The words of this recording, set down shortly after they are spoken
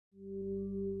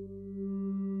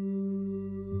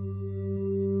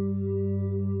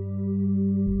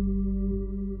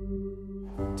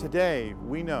Today,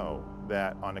 we know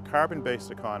that on a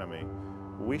carbon-based economy,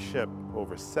 we ship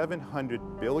over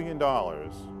 $700 billion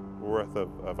worth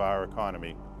of our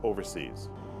economy overseas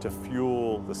to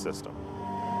fuel the system.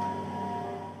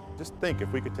 Just think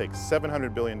if we could take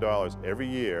 $700 billion every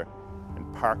year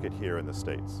and park it here in the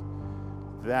States.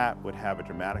 That would have a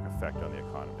dramatic effect on the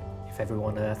economy. If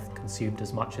everyone on Earth consumed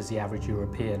as much as the average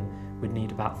European, we'd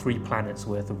need about 3 planets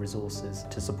worth of resources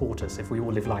to support us. If we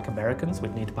all live like Americans,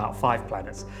 we'd need about 5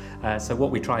 planets. So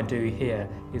what we try and do here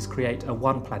is create a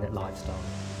one-planet lifestyle.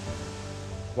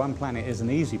 One planet is an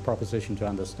easy proposition to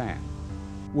understand.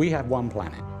 We have one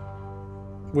planet.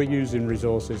 We're using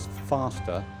resources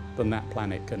faster than that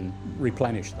planet can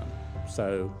replenish them.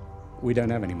 So we don't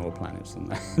have any more planets than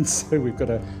that. So we've got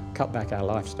to cut back our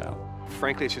lifestyle.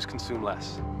 Frankly, it's just consume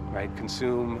less, right?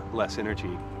 Consume less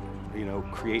energy,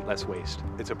 create less waste.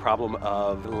 It's a problem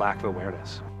of lack of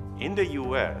awareness. In the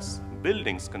US,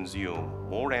 buildings consume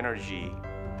more energy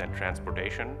than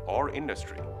transportation or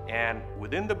industry. And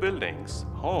within the buildings,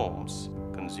 homes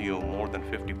consume more than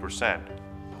 50%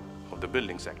 of the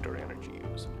building sector energy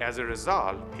use. As a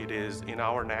result, it is in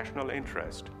our national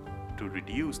interest to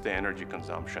reduce the energy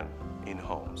consumption in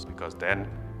homes, because then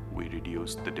we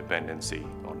reduce the dependency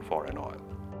on foreign oil.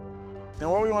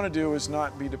 Now what we want to do is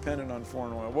not be dependent on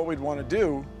foreign oil. What we'd want to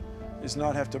do is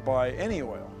not have to buy any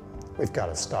oil. We've got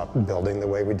to stop building the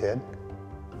way we did.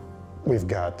 We've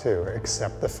got to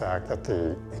accept the fact that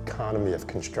the economy of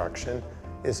construction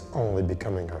is only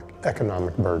becoming an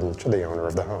economic burden to the owner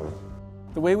of the home.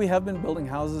 The way we have been building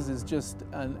houses is just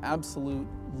an absolute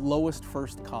lowest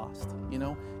first cost,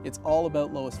 It's all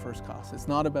about lowest first cost. It's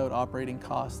not about operating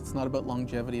costs. It's not about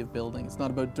longevity of building. It's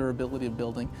not about durability of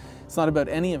building. It's not about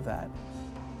any of that.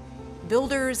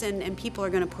 Builders and people are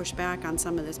going to push back on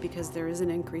some of this because there is an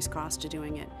increased cost to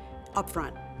doing it up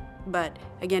front. But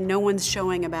again, no one's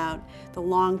showing about the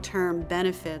long-term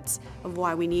benefits of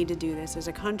why we need to do this as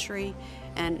a country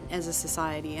and as a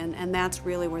society. And that's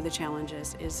really where the challenge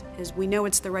is we know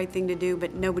it's the right thing to do,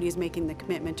 but nobody's making the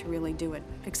commitment to really do it,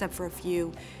 except for a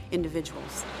few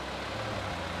individuals.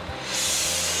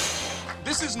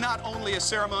 This is not only a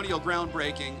ceremonial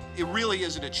groundbreaking, it really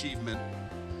is an achievement.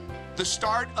 The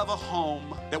start of a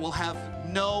home that will have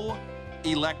no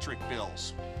electric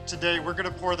bills. Today, we're going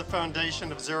to pour the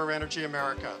foundation of Zero Energy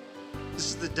America. This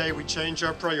is the day we change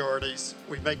our priorities,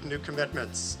 we make new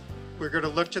commitments. We're going to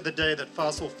look to the day that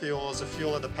fossil fuel is a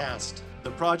fuel of the past.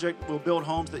 The project will build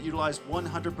homes that utilize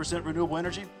 100% renewable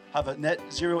energy, have a net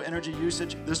zero energy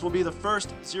usage. This will be the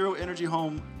first zero energy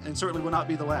home and certainly will not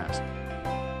be the last.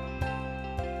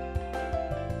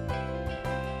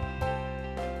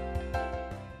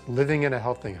 Living in a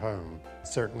healthy home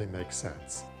certainly makes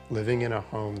sense. Living in a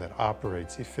home that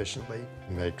operates efficiently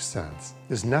makes sense.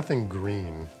 There's nothing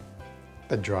green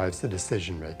that drives the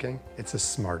decision making. It's a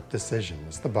smart decision,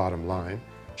 is the bottom line.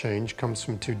 Change comes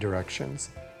from 2 directions.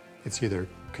 It's either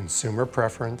consumer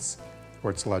preference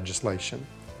or it's legislation.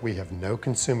 We have no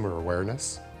consumer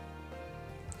awareness,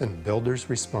 and builders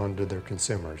respond to their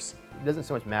consumers. It doesn't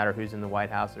so much matter who's in the White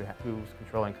House or who's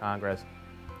controlling Congress.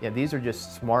 These are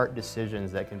just smart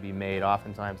decisions that can be made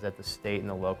oftentimes at the state and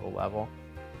the local level.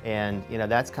 And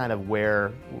that's kind of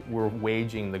where we're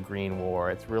waging the green war.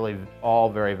 It's really all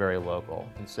very, very local.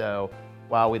 And so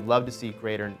while we'd love to see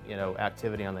greater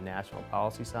activity on the national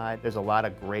policy side, there's a lot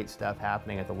of great stuff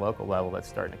happening at the local level that's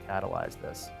starting to catalyze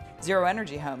this. Zero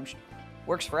energy home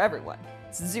works for everyone.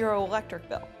 It's zero electric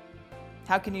bill.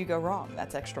 How can you go wrong?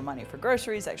 That's extra money for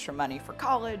groceries, extra money for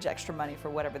college, extra money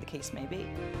for whatever the case may be.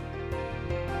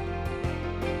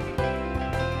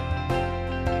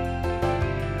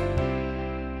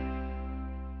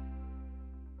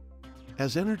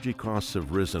 As energy costs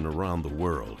have risen around the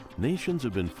world, nations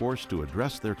have been forced to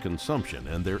address their consumption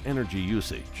and their energy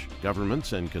usage.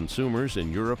 Governments and consumers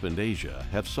in Europe and Asia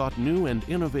have sought new and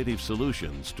innovative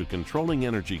solutions to controlling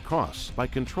energy costs by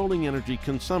controlling energy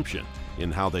consumption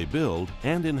in how they build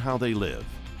and in how they live.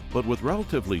 But with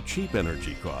relatively cheap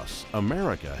energy costs,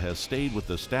 America has stayed with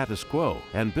the status quo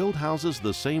and built houses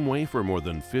the same way for more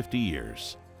than 50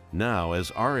 years. Now,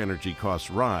 as our energy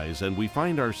costs rise and we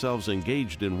find ourselves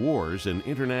engaged in wars in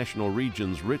international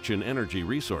regions rich in energy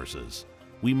resources,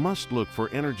 we must look for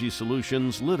energy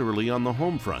solutions literally on the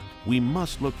home front. We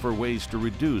must look for ways to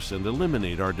reduce and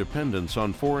eliminate our dependence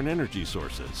on foreign energy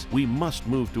sources. We must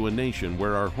move to a nation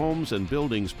where our homes and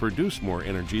buildings produce more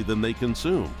energy than they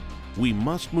consume. We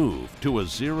must move to a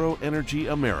zero energy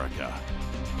America.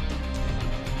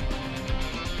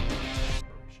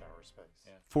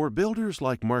 For builders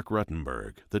like Mark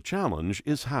Ruttenberg, the challenge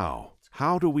is how.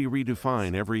 How do we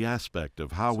redefine every aspect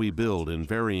of how we build in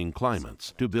varying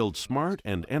climates to build smart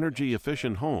and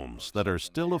energy-efficient homes that are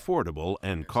still affordable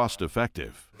and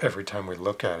cost-effective? Every time we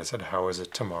look at it, said, how is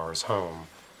it tomorrow's home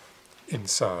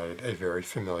inside a very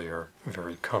familiar,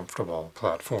 very comfortable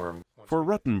platform? For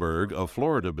Ruttenberg, a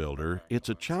Florida builder, it's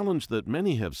a challenge that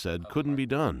many have said couldn't be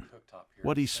done.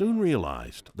 What he soon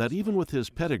realized, that even with his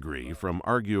pedigree from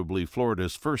arguably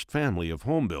Florida's first family of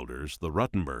home builders, the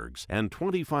Ruttenbergs, and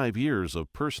 25 years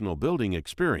of personal building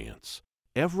experience,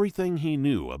 everything he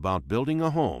knew about building a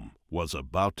home was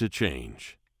about to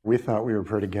change. We thought we were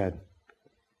pretty good.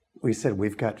 We said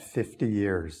we've got 50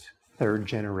 years, third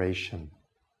generation,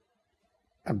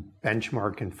 a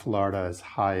benchmark in Florida as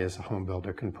high as a home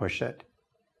builder can push it.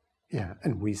 Yeah,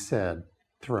 and we said,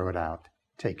 throw it out.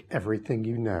 Take everything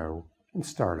you know and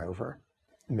start over.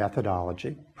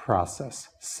 Methodology, process,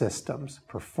 systems,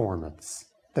 performance.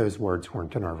 Those words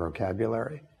weren't in our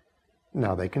vocabulary.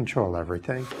 Now they control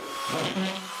everything.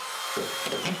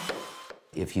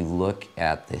 If you look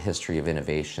at the history of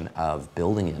innovation of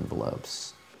building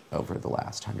envelopes over the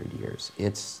last 100 years,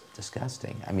 it's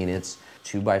disgusting. I mean, it's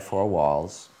 2x4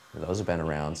 walls. Those have been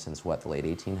around since, what, the late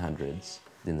 1800s.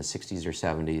 In the 60s or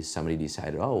 70s, somebody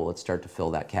decided, oh, well, let's start to fill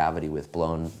that cavity with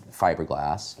blown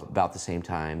fiberglass. About the same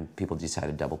time, people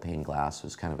decided double pane glass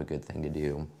was kind of a good thing to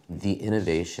do. The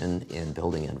innovation in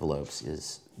building envelopes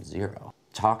is zero.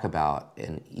 Talk about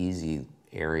an easy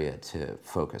area to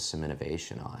focus some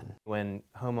innovation on. When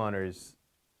homeowners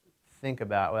think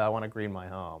about, well, I want to green my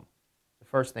home, the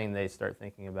first thing they start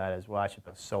thinking about is, well, I should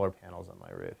put solar panels on my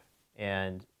roof.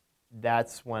 And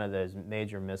that's one of those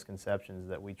major misconceptions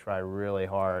that we try really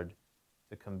hard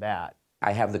to combat.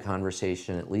 I have the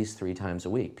conversation at least 3 times a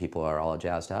week. People are all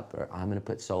jazzed up, or I'm going to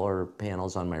put solar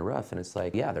panels on my roof. And it's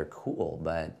like, yeah, they're cool,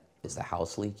 but is the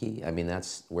house leaky? I mean,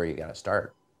 that's where you got to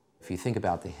start. If you think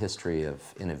about the history of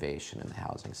innovation in the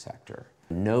housing sector,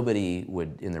 nobody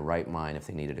would, in their right mind, if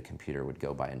they needed a computer, would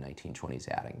go buy a 1920s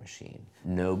adding machine.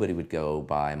 Nobody would go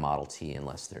buy a Model T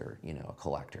unless they're, you know, a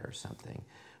collector or something.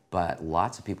 But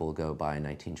lots of people will go buy a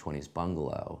 1920s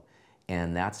bungalow,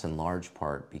 and that's in large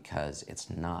part because it's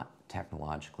not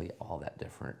technologically all that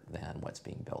different than what's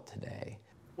being built today.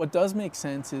 What does make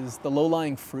sense is the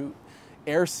low-lying fruit,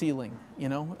 air sealing, you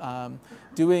know,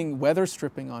 doing weather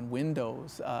stripping on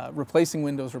windows,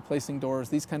 replacing doors,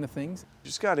 these kind of things. You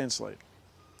just got to insulate.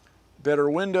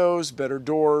 Better windows, better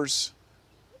doors,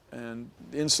 and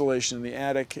insulation in the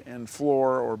attic and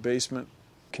floor or basement.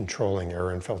 Controlling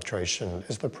air infiltration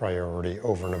is the priority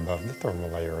over and above the thermal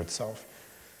layer itself.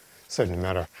 So no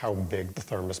matter how big the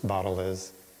thermos bottle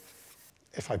is,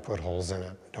 if I put holes in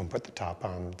it, don't put the top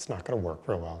on, it's not going to work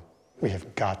real well. We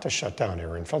have got to shut down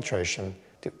air infiltration,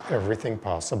 do everything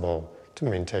possible to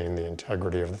maintain the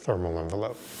integrity of the thermal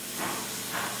envelope.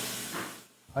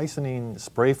 Icynene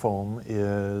spray foam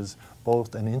is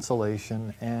both an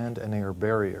insulation and an air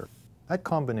barrier. That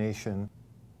combination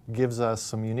gives us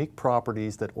some unique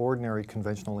properties that ordinary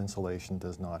conventional insulation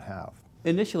does not have.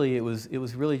 Initially, it was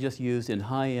really just used in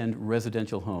high-end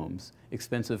residential homes,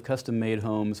 expensive custom-made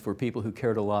homes for people who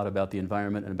cared a lot about the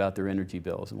environment and about their energy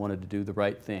bills and wanted to do the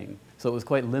right thing. So it was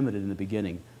quite limited in the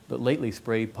beginning. But lately,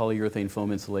 spray polyurethane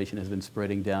foam insulation has been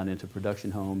spreading down into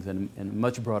production homes and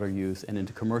much broader use, and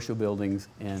into commercial buildings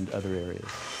and other areas.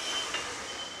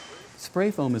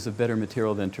 Spray foam is a better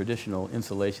material than traditional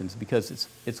insulations because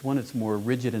it's one that's more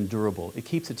rigid and durable. It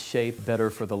keeps its shape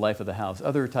better for the life of the house.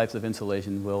 Other types of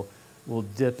insulation will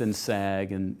dip and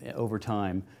sag over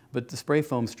time, but the spray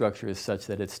foam structure is such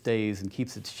that it stays and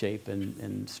keeps its shape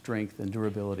and strength and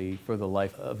durability for the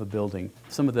life of a building.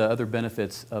 Some of the other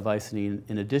benefits of Icynene,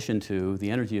 in addition to the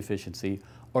energy efficiency,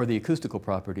 are the acoustical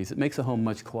properties. It makes a home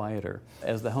much quieter.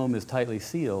 As the home is tightly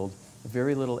sealed,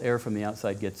 very little air from the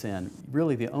outside gets in.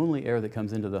 Really, the only air that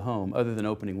comes into the home, other than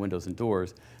opening windows and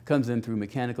doors, comes in through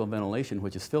mechanical ventilation,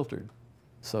 which is filtered.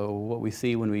 So what we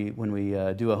see when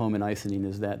we do a home in Icynene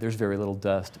is that there's very little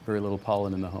dust, very little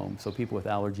pollen in the home, so people with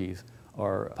allergies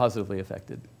are positively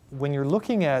affected. When you're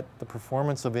looking at the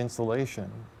performance of insulation,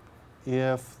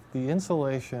 if the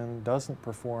insulation doesn't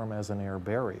perform as an air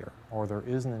barrier, or there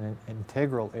isn't an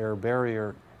integral air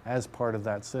barrier as part of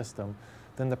that system,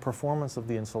 then the performance of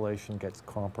the insulation gets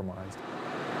compromised.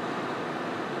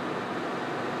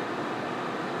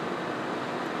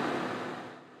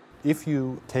 If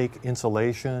you take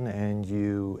insulation and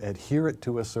you adhere it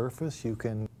to a surface, you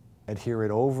can adhere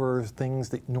it over things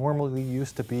that normally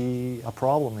used to be a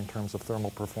problem in terms of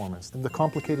thermal performance. The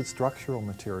complicated structural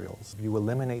materials, if you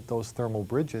eliminate those thermal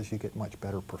bridges, you get much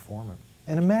better performance.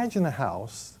 And imagine a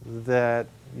house that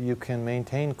you can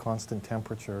maintain constant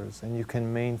temperatures and you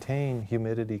can maintain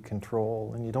humidity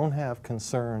control and you don't have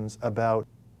concerns about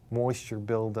moisture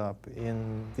buildup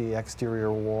in the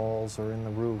exterior walls or in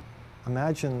the roof.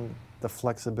 Imagine the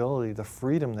flexibility, the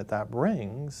freedom that that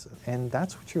brings, and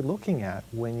that's what you're looking at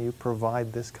when you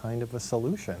provide this kind of a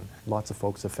solution. Lots of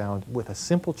folks have found with a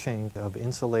simple change of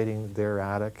insulating their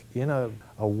attic in a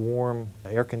warm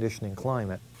air conditioning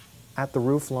climate, at the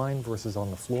roof line versus on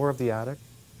the floor of the attic,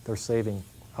 they're saving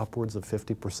upwards of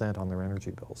 50% on their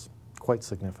energy bills. Quite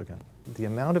significant. The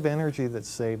amount of energy that's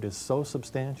saved is so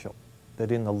substantial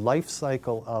that in the life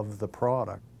cycle of the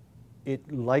product,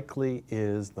 it likely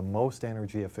is the most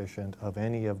energy efficient of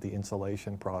any of the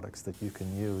insulation products that you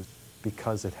can use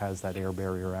because it has that air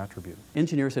barrier attribute.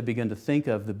 Engineers have begun to think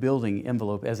of the building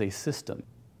envelope as a system.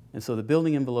 And so the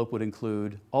building envelope would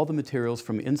include all the materials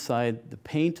from inside, the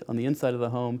paint on the inside of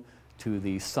the home to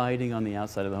the siding on the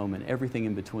outside of the home and everything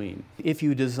in between. If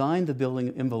you design the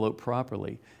building envelope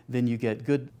properly, then you get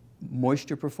good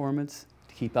moisture performance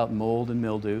to keep out mold and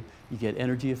mildew, you get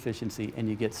energy efficiency, and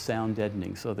you get sound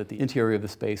deadening so that the interior of the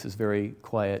space is very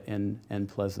quiet and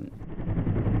pleasant.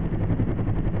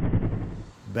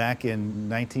 Back in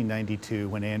 1992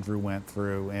 when Andrew went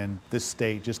through and this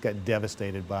state just got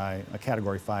devastated by a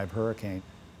Category 5 hurricane.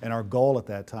 And our goal at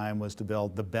that time was to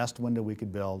build the best window we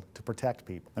could build to protect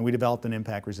people. And we developed an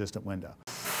impact-resistant window.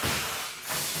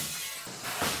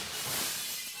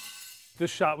 This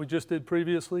shot we just did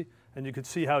previously, and you could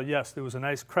see how, yes, there was a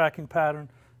nice cracking pattern.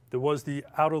 There was the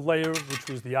outer layer, which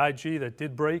was the IG that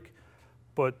did break,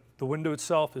 but the window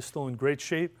itself is still in great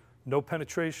shape, no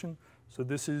penetration. So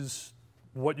this is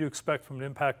what you expect from an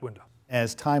impact window.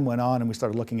 As time went on and we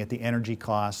started looking at the energy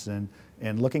costs and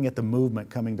looking at the movement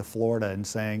coming to Florida and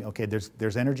saying, okay,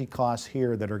 there's energy costs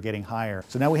here that are getting higher.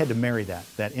 So now we had to marry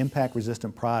that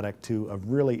impact-resistant product to a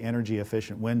really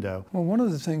energy-efficient window. Well, one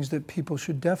of the things that people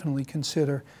should definitely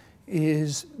consider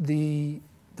is the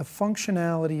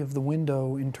functionality of the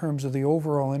window in terms of the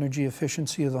overall energy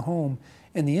efficiency of the home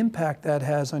and the impact that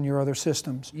has on your other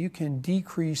systems. You can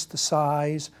decrease the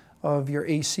size of your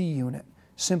AC unit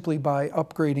simply by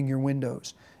upgrading your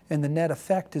windows. And the net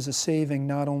effect is a saving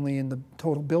not only in the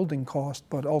total building cost,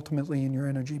 but ultimately in your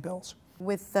energy bills.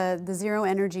 With the Zero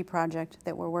Energy project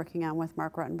that we're working on with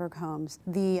Mark Ruttenberg Homes,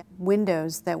 the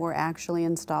windows that were actually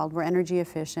installed were energy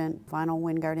efficient, vinyl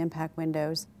WindGuard impact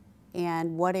windows.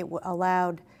 And what it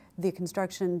allowed the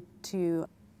construction to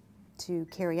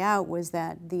carry out was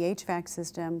that the HVAC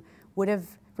system would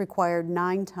have required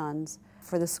 9 tons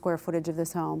for the square footage of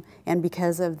this home. And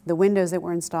because of the windows that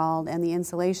were installed and the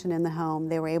insulation in the home,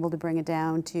 they were able to bring it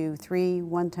down to 3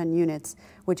 one-ton units,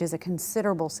 which is a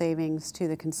considerable savings to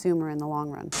the consumer in the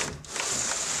long run.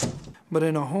 But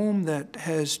in a home that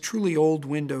has truly old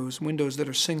windows that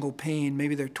are single pane,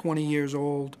 maybe they're 20 years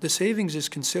old, the savings is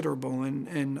considerable,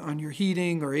 and on your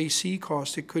heating or AC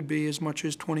cost, it could be as much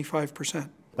as 25%.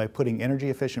 By putting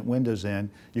energy-efficient windows in,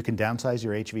 you can downsize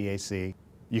your HVAC,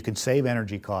 you can save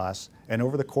energy costs, and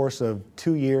over the course of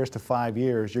 2 years to 5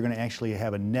 years, you're going to actually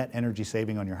have a net energy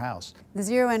saving on your house. The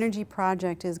Zero Energy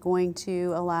project is going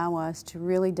to allow us to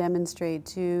really demonstrate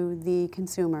to the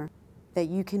consumer that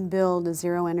you can build a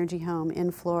zero energy home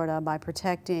in Florida by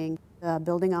protecting the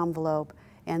building envelope,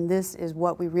 and this is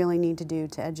what we really need to do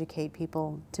to educate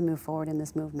people to move forward in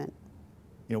this movement.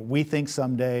 You know, we think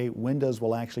someday windows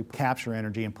will actually capture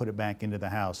energy and put it back into the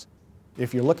house.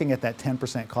 If you're looking at that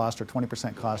 10% cost or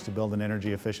 20% cost to build an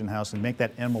energy efficient house and make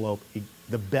that envelope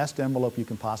the best envelope you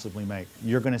can possibly make,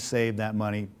 you're going to save that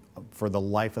money for the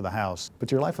life of the house.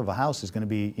 But your life of a house is going to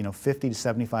be, 50 to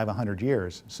 75, 100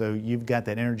 years. So you've got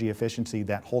that energy efficiency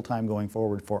that whole time going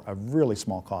forward for a really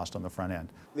small cost on the front end.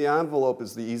 The envelope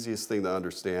is the easiest thing to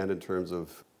understand in terms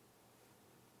of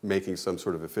making some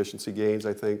sort of efficiency gains,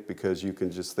 I think, because you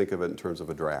can just think of it in terms of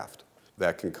a draft.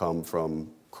 That can come from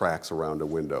cracks around a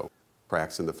window,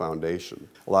 cracks in the foundation.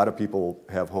 A lot of people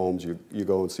have homes, you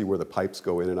go and see where the pipes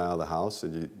go in and out of the house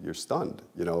and you're stunned.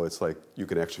 It's like you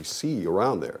can actually see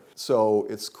around there. So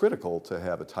it's critical to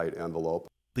have a tight envelope.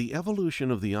 The evolution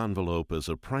of the envelope as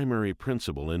a primary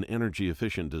principle in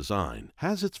energy-efficient design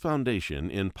has its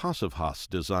foundation in Passivhaus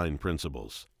design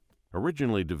principles.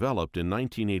 Originally developed in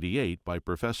 1988 by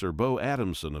Professor Bo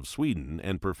Adamson of Sweden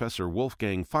and Professor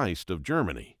Wolfgang Feist of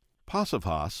Germany.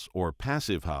 Passivhaus, or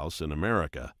Passive House in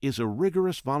America, is a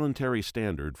rigorous voluntary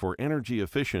standard for energy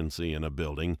efficiency in a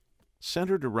building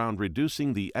centered around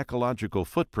reducing the ecological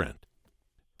footprint.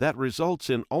 That results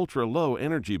in ultra-low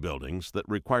energy buildings that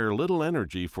require little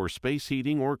energy for space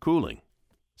heating or cooling.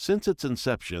 Since its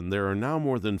inception, there are now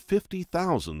more than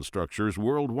 50,000 structures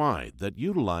worldwide that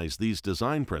utilize these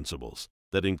design principles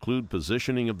that include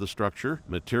positioning of the structure,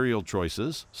 material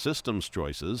choices, systems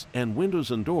choices, and windows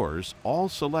and doors, all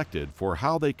selected for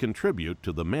how they contribute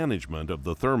to the management of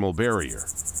the thermal barrier.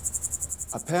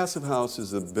 A passive house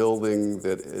is a building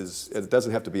that it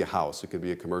doesn't have to be a house. It could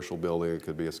be a commercial building, it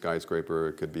could be a skyscraper,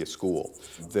 it could be a school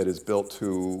that is built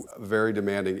to a very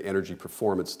demanding energy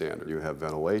performance standard. You have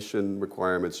ventilation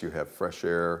requirements, you have fresh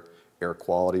air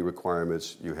quality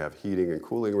requirements, you have heating and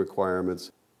cooling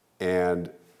requirements, and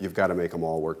you've got to make them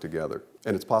all work together.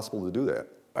 And it's possible to do that.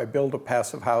 I built a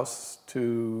passive house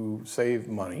to save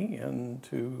money and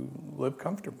to live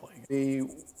comfortably. The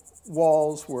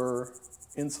walls were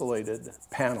insulated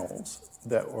panels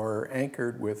that were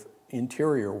anchored with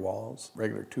interior walls,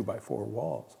 regular 2x4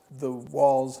 walls. The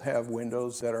walls have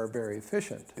windows that are very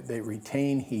efficient. They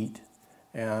retain heat,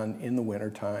 and in the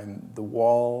wintertime, the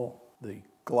wall, the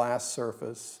glass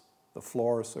surface, the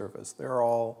floor surface, they're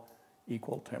all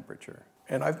equal temperature.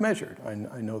 And I've measured,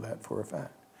 I know that for a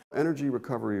fact. Energy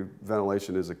recovery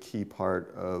ventilation is a key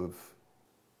part of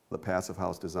the passive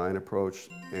house design approach,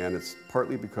 and it's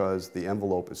partly because the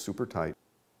envelope is super tight,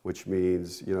 which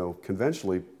means,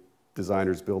 conventionally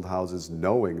designers build houses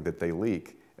knowing that they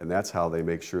leak, and that's how they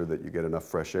make sure that you get enough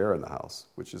fresh air in the house,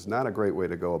 which is not a great way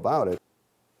to go about it,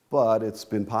 but it's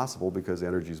been possible because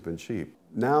energy's been cheap.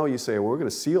 Now you say, well, we're going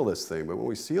to seal this thing, but when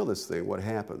we seal this thing, what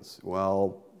happens?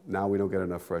 Well, now we don't get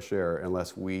enough fresh air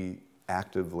unless we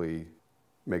actively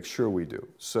make sure we do.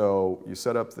 So you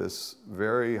set up this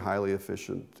very highly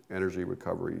efficient energy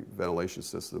recovery ventilation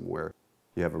system where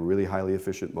you have a really highly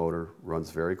efficient motor,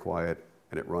 runs very quiet,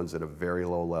 and it runs at a very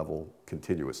low level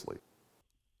continuously.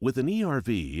 With an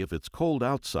ERV, if it's cold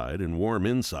outside and warm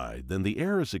inside, then the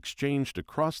air is exchanged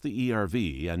across the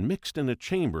ERV and mixed in a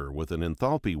chamber with an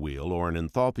enthalpy wheel or an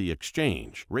enthalpy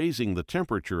exchange, raising the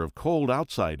temperature of cold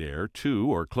outside air to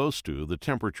or close to the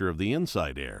temperature of the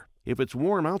inside air. If it's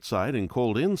warm outside and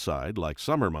cold inside, like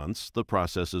summer months, the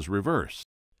process is reversed.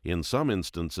 In some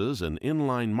instances, an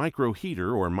inline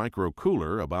microheater or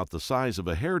microcooler about the size of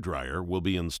a hairdryer will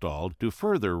be installed to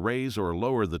further raise or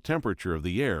lower the temperature of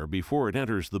the air before it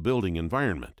enters the building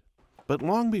environment. But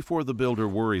long before the builder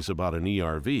worries about an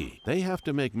ERV, they have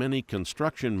to make many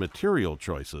construction material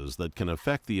choices that can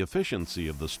affect the efficiency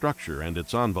of the structure and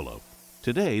its envelope.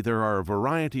 Today, there are a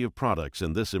variety of products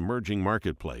in this emerging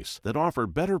marketplace that offer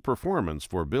better performance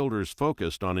for builders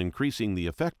focused on increasing the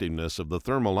effectiveness of the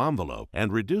thermal envelope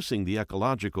and reducing the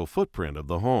ecological footprint of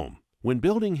the home. When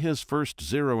building his first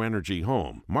zero-energy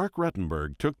home, Mark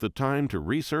Ruttenberg took the time to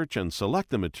research and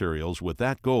select the materials with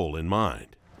that goal in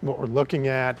mind. What we're looking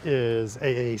at is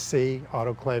AAC,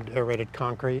 autoclaved aerated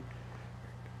concrete.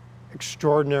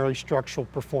 Extraordinary structural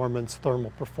performance,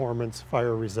 thermal performance,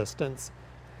 fire resistance.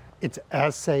 It's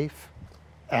as safe,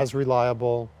 as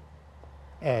reliable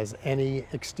as any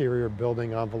exterior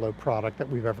building envelope product that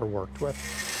we've ever worked with.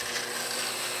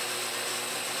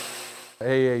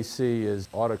 AAC is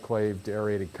autoclaved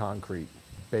aerated concrete.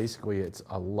 Basically, it's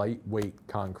a lightweight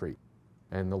concrete.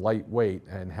 And the lightweight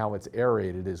and how it's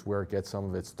aerated is where it gets some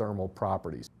of its thermal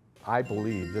properties. I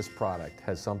believe this product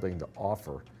has something to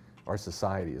offer our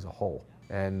society as a whole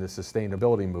and the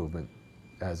sustainability movement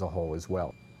as a whole as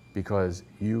well, because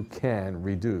you can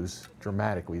reduce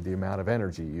dramatically the amount of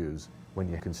energy used when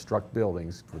you construct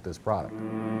buildings with this product.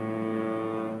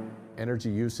 Energy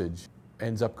usage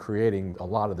ends up creating a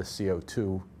lot of the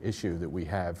CO2 issue that we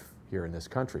have here in this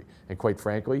country. And quite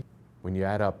frankly, when you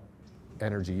add up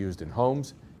energy used in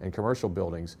homes and commercial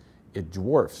buildings, it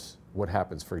dwarfs what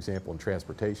happens, for example, in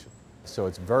transportation. So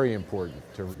it's very important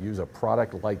to use a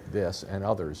product like this and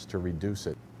others to reduce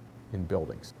it in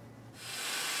buildings.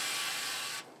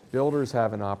 Builders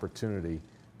have an opportunity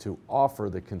to offer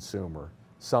the consumer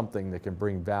something that can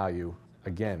bring value,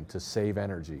 again, to save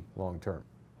energy long term.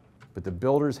 But the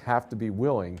builders have to be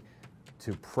willing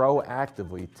to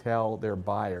proactively tell their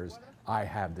buyers, I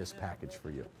have this package for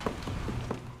you.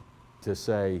 To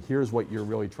say, here's what you're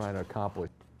really trying to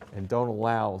accomplish, and don't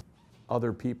allow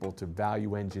other people to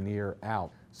value engineer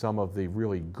out some of the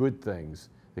really good things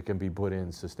that can be put in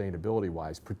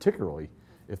sustainability-wise, particularly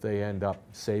if they end up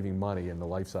saving money in the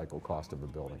life cycle cost of a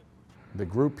building. The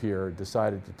group here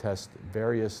decided to test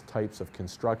various types of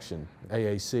construction.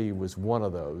 AAC was one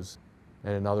of those,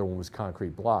 and another one was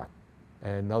concrete block,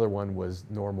 and another one was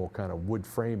normal kind of wood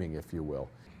framing, if you will.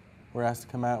 We're asked to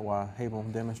come out while Hable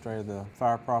demonstrated the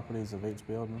fire properties of each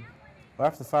building. Well,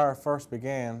 after the fire first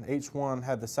began, each one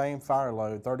had the same fire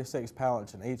load, 36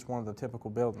 pallets in each one of the typical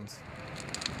buildings.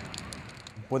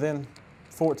 Within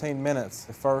 14 minutes,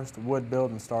 the first wood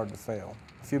building started to fail.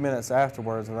 A few minutes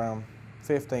afterwards, around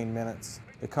 15 minutes,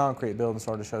 the concrete building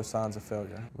started to show signs of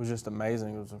failure. It was just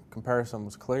amazing. The comparison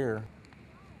was clear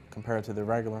compared to the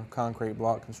regular concrete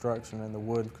block construction and the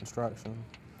wood construction.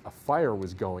 A fire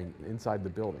was going inside the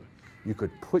building. You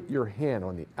could put your hand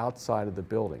on the outside of the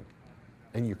building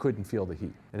and you couldn't feel the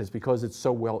heat. And it's because it's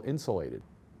so well insulated.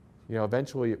 You know,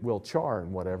 eventually it will char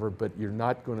and whatever, but you're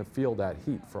not going to feel that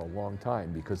heat for a long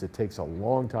time because it takes a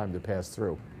long time to pass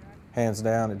through. Hands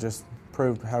down, it just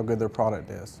proved how good their product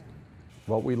is.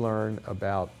 What we learn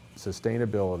about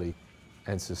sustainability,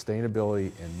 and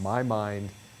sustainability in my mind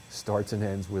starts and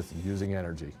ends with using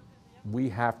energy. We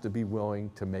have to be willing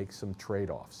to make some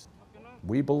trade-offs.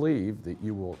 We believe that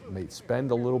you will may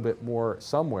spend a little bit more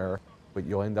somewhere, but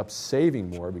you'll end up saving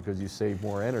more because you save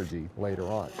more energy later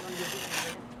on.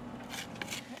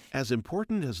 As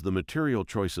important as the material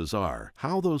choices are,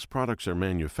 how those products are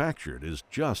manufactured is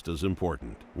just as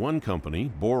important. One company,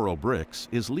 Boral Bricks,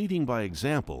 is leading by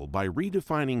example by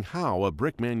redefining how a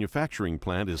brick manufacturing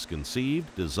plant is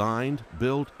conceived, designed,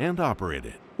 built, and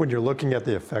operated. When you're looking at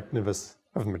the effectiveness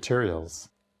of materials,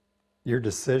 your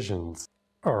decisions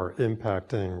are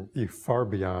impacting you far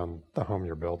beyond the home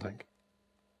you're building.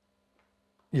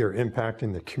 You're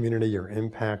impacting the community, you're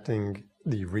impacting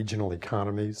the regional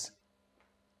economies.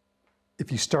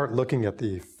 If you start looking at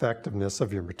the effectiveness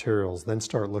of your materials, then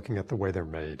start looking at the way they're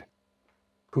made.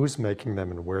 Who's making them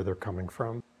and where they're coming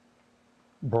from.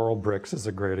 Boral Bricks is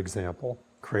a great example.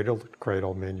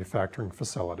 Cradle-to-cradle manufacturing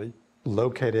facility,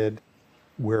 located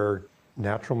where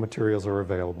natural materials are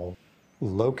available,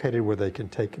 located where they can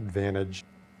take advantage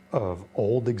of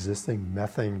old existing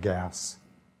methane gas,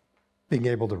 being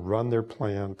able to run their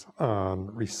plant on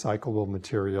recyclable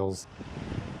materials.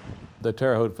 The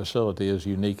Terre Haute facility is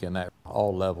unique in that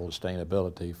all levels of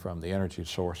sustainability, from the energy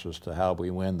sources to how we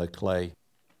win the clay,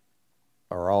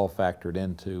 are all factored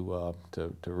into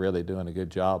to really doing a good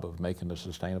job of making a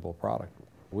sustainable product.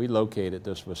 We located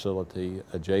this facility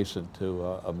adjacent to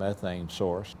a methane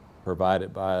source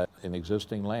provided by an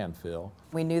existing landfill.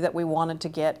 We knew that we wanted to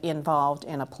get involved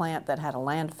in a plant that had a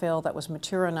landfill that was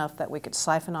mature enough that we could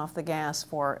siphon off the gas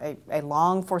for a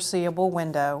long foreseeable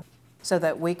window, so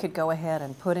that we could go ahead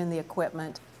and put in the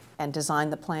equipment and design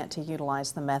the plant to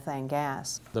utilize the methane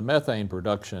gas. The methane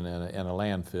production in a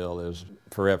landfill is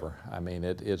forever. I mean,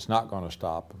 it's not going to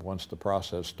stop. Once the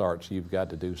process starts, you've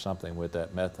got to do something with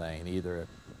that methane. Either it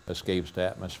escapes the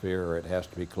atmosphere or it has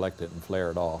to be collected and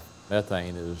flared off.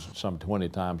 Methane is some 20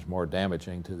 times more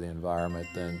damaging to the environment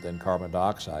than carbon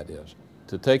dioxide is.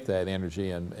 To take that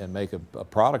energy and make a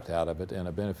product out of it in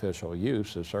a beneficial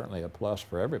use is certainly a plus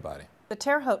for everybody. The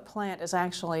Terre Haute plant is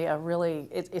actually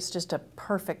it's just a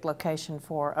perfect location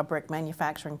for a brick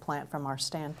manufacturing plant from our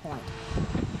standpoint.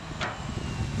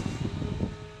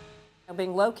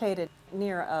 Being located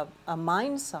near a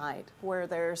mine site where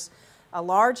there's a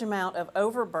large amount of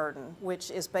overburden, which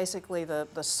is basically the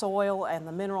soil and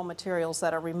the mineral materials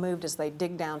that are removed as they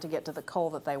dig down to get to the coal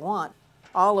that they want.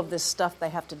 All of this stuff they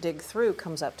have to dig through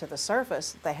comes up to the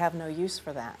surface. They have no use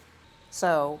for that.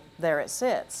 So there it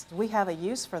sits. We have a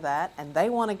use for that, and they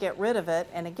want to get rid of it,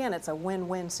 and again, it's a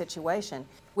win-win situation.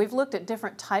 We've looked at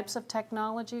different types of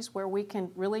technologies where we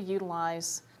can really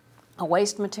utilize a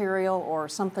waste material or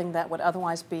something that would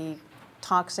otherwise be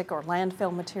toxic or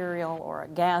landfill material or a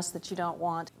gas that you don't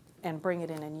want, and bring it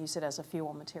in and use it as a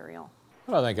fuel material.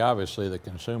 Well, I think obviously the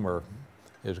consumer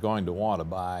is going to want to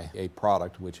buy a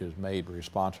product which is made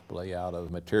responsibly out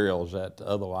of materials that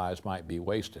otherwise might be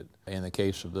wasted. In the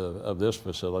case of this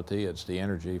facility, it's the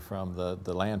energy from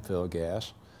the landfill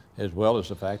gas, as well as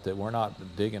the fact that we're not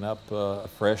digging up a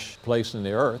fresh place in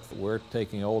the earth. We're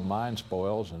taking old mine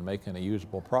spoils and making a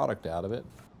usable product out of it.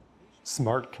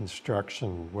 Smart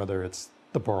construction, whether it's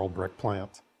the Boral brick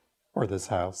plant or this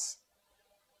house,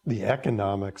 the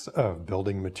economics of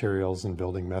building materials and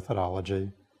building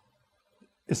methodology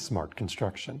is smart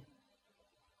construction.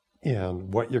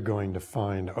 And what you're going to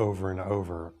find over and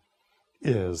over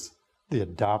is the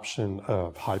adoption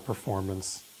of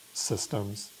high-performance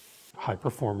systems,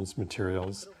 high-performance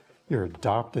materials. You're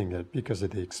adopting it because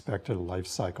of the expected life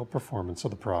cycle performance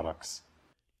of the products.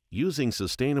 Using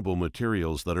sustainable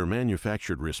materials that are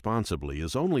manufactured responsibly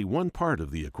is only one part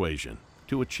of the equation.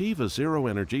 To achieve a zero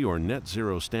energy or net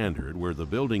zero standard where the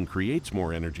building creates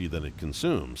more energy than it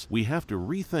consumes, we have to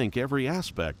rethink every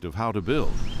aspect of how to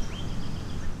build.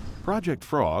 Project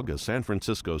Frog, a San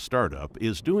Francisco startup,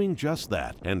 is doing just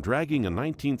that and dragging a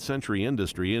 19th century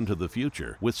industry into the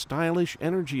future with stylish,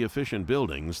 energy-efficient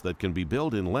buildings that can be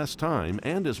built in less time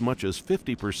and as much as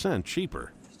 50%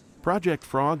 cheaper. Project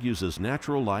Frog uses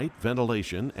natural light,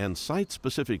 ventilation, and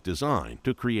site-specific design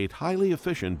to create highly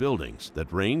efficient buildings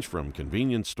that range from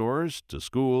convenience stores to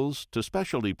schools to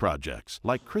specialty projects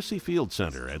like Crissy Field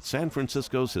Center at San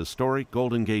Francisco's historic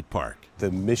Golden Gate Park. The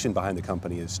mission behind the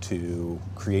company is to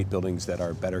create buildings that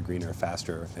are better, greener,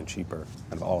 faster, and cheaper,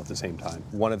 kind of all at the same time.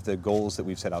 One of the goals that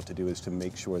we've set out to do is to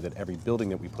make sure that every building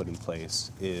that we put in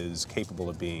place is capable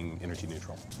of being energy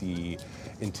neutral. The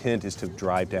intent is to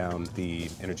drive down the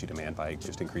energy demand by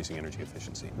just increasing energy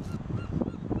efficiency.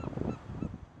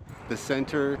 The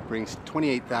center brings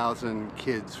 28,000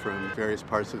 kids from various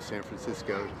parts of San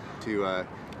Francisco to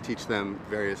teach them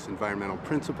various environmental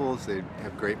principles. They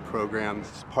have great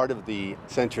programs. Part of the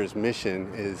center's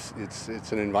mission is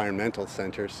it's an environmental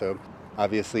center, so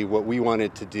obviously what we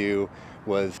wanted to do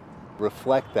was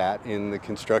reflect that in the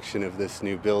construction of this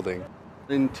new building.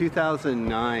 In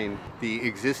 2009, the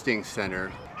existing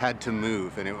center had to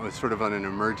move, and it was sort of on an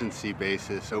emergency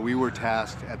basis. So we were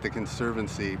tasked at the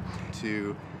Conservancy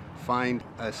to find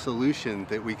a solution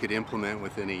that we could implement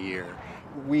within a year.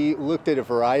 We looked at a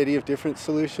variety of different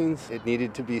solutions. It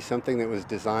needed to be something that was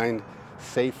designed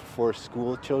safe for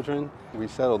school children. We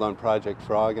settled on Project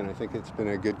Frog, and I think it's been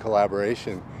a good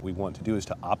collaboration. What we want to do is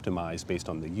to optimize based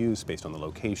on the use, based on the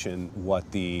location,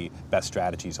 what the best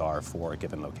strategies are for a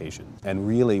given location. And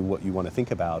really what you want to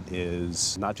think about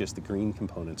is not just the green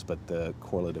components, but the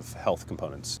correlative health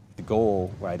components. The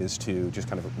goal, right, is to just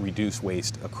kind of reduce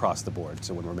waste across the board.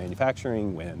 So when we're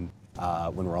manufacturing, when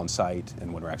we're on site,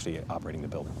 and when we're actually operating the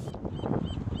building.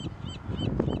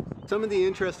 Some of the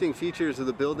interesting features of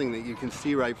the building that you can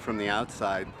see right from the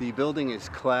outside. The building is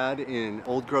clad in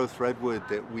old-growth redwood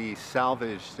that we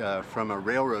salvaged from a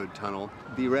railroad tunnel.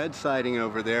 The red siding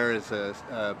over there is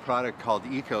a product called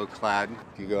EcoClad.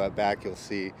 If you go out back, you'll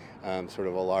see sort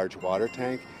of a large water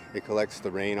tank. It collects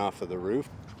the rain off of the roof.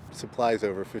 It supplies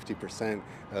over 50%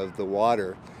 of the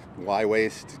water. Why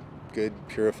waste good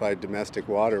purified domestic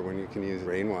water when you can use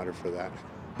rainwater for that?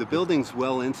 The building's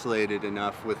well insulated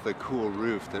enough with a cool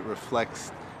roof that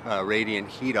reflects radiant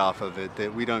heat off of it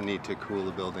that we don't need to cool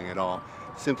the building at all.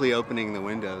 Simply opening the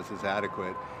windows is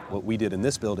adequate. What we did in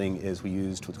this building is we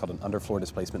used what's called an underfloor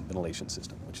displacement ventilation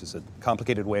system, which is a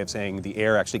complicated way of saying the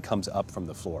air actually comes up from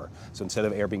the floor. So instead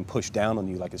of air being pushed down on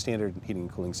you like a standard heating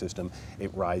and cooling system,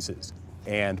 it rises.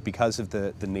 And because of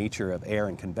the nature of air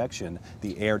and convection,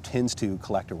 the air tends to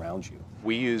collect around you.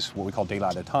 We use what we call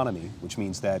daylight autonomy, which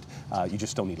means that you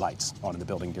just don't need lights on in the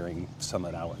building during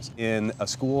sunlit hours. In a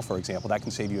school, for example, that can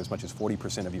save you as much as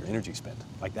 40% of your energy spent,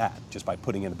 like that, just by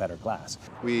putting in a better glass.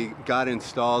 We got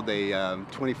installed a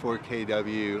 24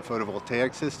 kW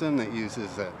photovoltaic system that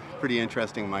uses a pretty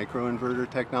interesting microinverter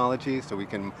technology, so we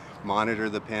can monitor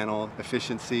the panel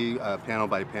efficiency panel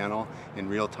by panel in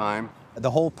real time. The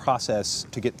whole process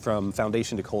to get from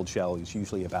foundation to cold shell is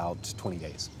usually about 20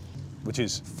 days, which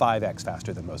is 5x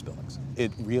faster than most buildings.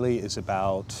 It really is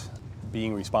about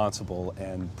being responsible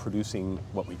and producing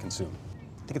what we consume.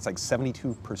 I think it's like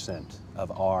 72%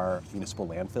 of our municipal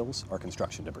landfills are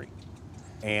construction debris.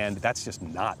 And that's just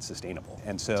not sustainable.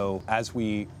 And so as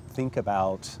we think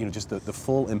about just the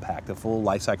full impact, the full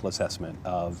life cycle assessment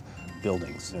of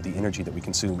buildings, the energy that we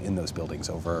consume in those buildings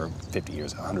over 50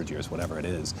 years, 100 years, whatever it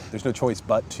is, there's no choice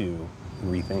but to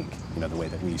rethink the way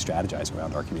that we strategize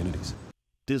around our communities.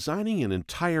 Designing an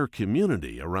entire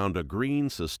community around a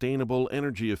green, sustainable,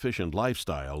 energy-efficient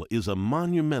lifestyle is a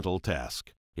monumental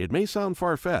task. It may sound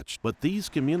far-fetched, but these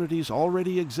communities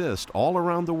already exist all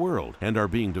around the world and are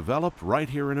being developed right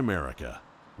here in America.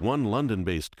 One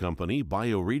London-based company,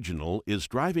 Bioregional, is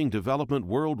driving development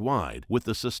worldwide with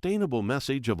the sustainable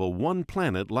message of a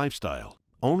one-planet lifestyle.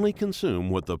 Only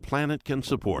consume what the planet can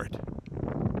support.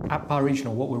 At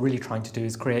Bioregional, what we're really trying to do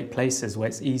is create places where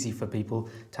it's easy for people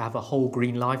to have a whole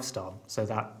green lifestyle. So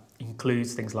that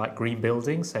includes things like green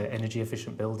buildings, so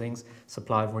energy-efficient buildings,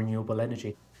 supply of renewable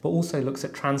energy, but also looks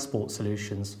at transport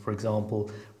solutions, for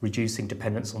example, reducing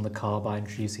dependence on the car by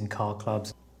introducing car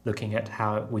clubs, looking at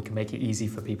how we can make it easy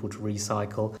for people to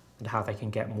recycle and how they can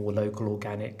get more local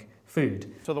organic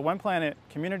food. So the One Planet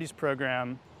Communities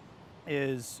program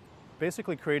is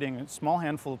basically creating a small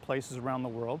handful of places around the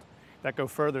world that go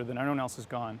further than anyone else has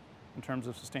gone in terms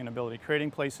of sustainability, creating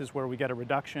places where we get a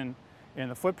reduction in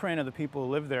the footprint of the people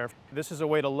who live there. This is a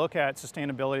way to look at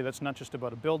sustainability that's not just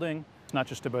about a building, it's not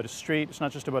just about a street, it's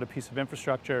not just about a piece of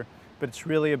infrastructure, but it's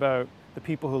really about the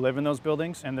people who live in those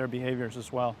buildings and their behaviors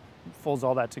as well. It folds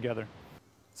all that together.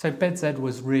 So BedZ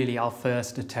was really our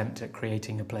first attempt at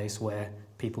creating a place where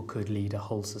people could lead a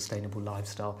whole sustainable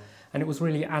lifestyle. And it was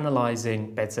really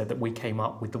analysing BedZ that we came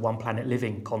up with the One Planet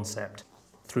Living concept.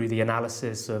 through the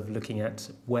analysis of looking at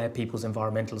where people's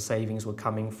environmental savings were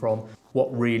coming from, what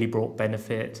really brought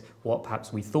benefit, what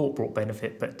perhaps we thought brought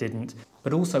benefit but didn't,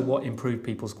 but also what improved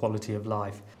people's quality of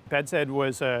life. BEDSED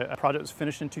was a project that was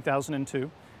finished in 2002,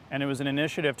 and it was an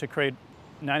initiative to create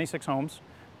 96 homes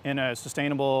in a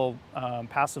sustainable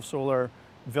passive solar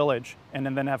village, and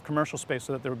then have commercial space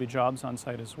so that there would be jobs on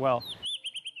site as well.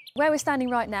 Where we're standing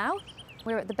right now,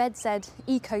 we're at the BEDSED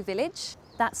Eco Village.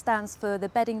 That stands for the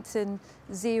Beddington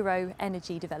Zero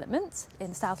Energy Development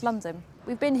in South London.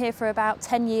 We've been here for about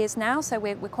 10 years now, so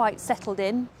we're quite settled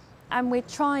in, and we're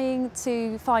trying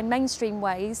to find mainstream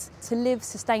ways to live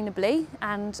sustainably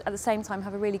and at the same time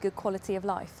have a really good quality of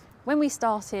life. When we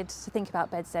started to think about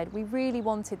BEDSED, we really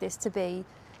wanted this to be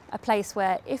a place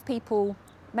where if people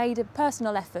made a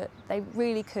personal effort, they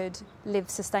really could live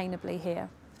sustainably here.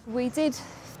 We did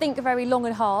think very long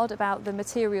and hard about the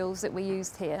materials that we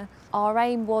used here. Our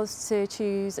aim was to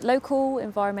choose local,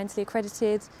 environmentally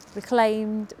accredited,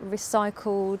 reclaimed,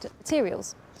 recycled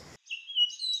materials.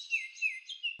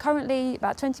 Currently,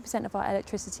 about 20% of our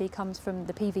electricity comes from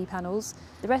the PV panels.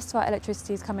 The rest of our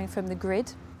electricity is coming from the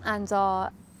grid, and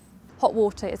our hot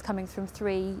water is coming from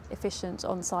 3 efficient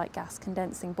on-site gas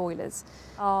condensing boilers.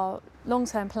 Our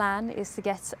long-term plan is to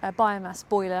get a biomass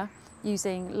boiler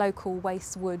using local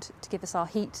waste wood to give us our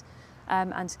heat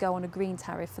and to go on a green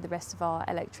tariff for the rest of our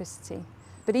electricity.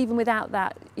 But even without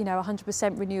that,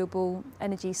 100% renewable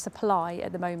energy supply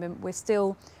at the moment, we're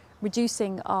still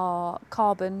reducing our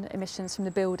carbon emissions from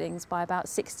the buildings by about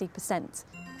 60%.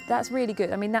 That's really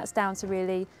good. I mean, that's down to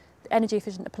really energy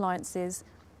efficient appliances,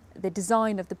 the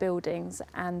design of the buildings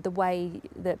and the way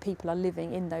that people are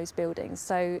living in those buildings.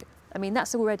 So, I mean,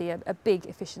 that's already a big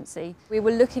efficiency. We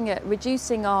were looking at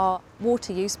reducing our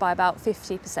water use by about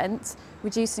 50%,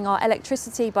 reducing our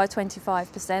electricity by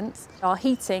 25%, our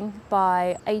heating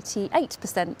by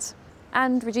 88%,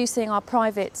 and reducing our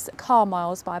private car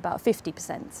miles by about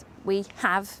 50%. We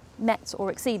have met or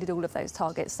exceeded all of those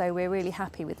targets, so we're really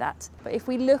happy with that. But if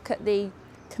we look at the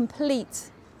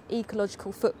complete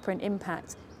ecological footprint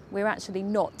impact, we're actually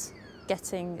not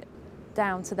getting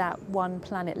down to that one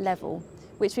planet level,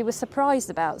 which we were surprised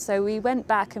about. So we went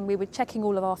back and we were checking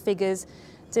all of our figures,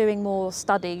 doing more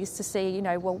studies to see,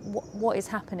 well, what is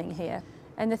happening here?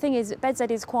 And the thing is, BEDSED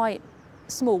is quite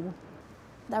small.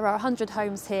 There are 100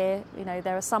 homes here,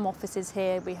 there are some offices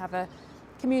here, we have a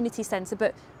community centre,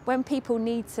 but when people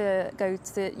need to go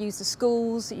to use the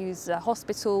schools, use the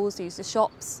hospitals, use the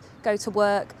shops, go to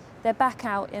work, they're back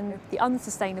out in the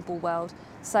unsustainable world,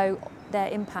 so their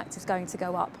impact is going to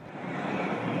go up.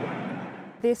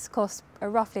 This costs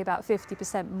roughly about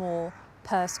 50% more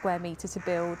per square metre to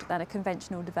build than a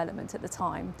conventional development at the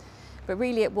time. But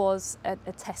really it was a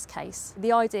test case.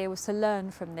 The idea was to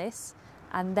learn from this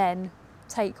and then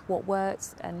take what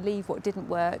worked and leave what didn't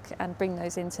work and bring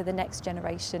those into the next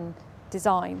generation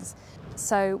designs.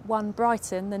 So One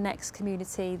Brighton, the next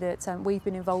community that we've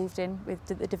been involved in with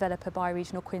the developer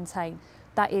Bioregional Quintain,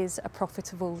 that is a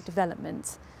profitable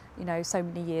development, so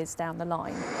many years down the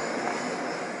line.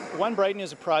 One Brighton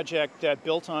is a project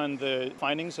built on the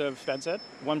findings of BEDSED.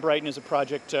 One Brighton is a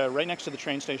project right next to the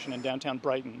train station in downtown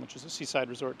Brighton, which is a seaside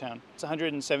resort town. It's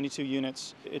 172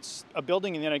 units. It's a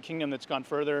building in the United Kingdom that's gone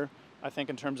further, I think,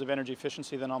 in terms of energy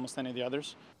efficiency than almost any of the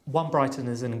others. One Brighton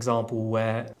is an example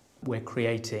where we're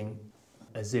creating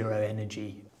a zero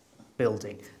energy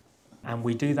building. And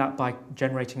we do that by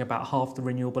generating about half the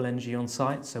renewable energy on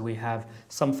site. So we have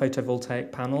some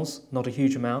photovoltaic panels, not a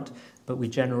huge amount, but we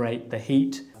generate the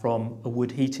heat from a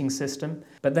wood heating system.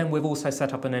 But then we've also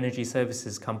set up an energy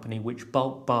services company which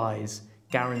bulk buys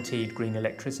guaranteed green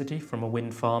electricity from a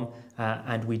wind farm,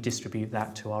 and we distribute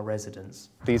that to our residents.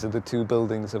 These are the 2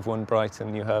 buildings of One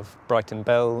Brighton. You have Brighton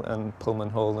Bell and Pullman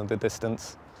Hall in the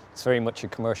distance. It's very much a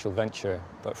commercial venture,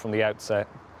 but from the outset,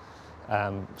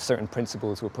 certain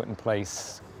principles were put in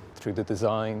place through the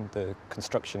design, the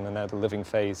construction, and now the living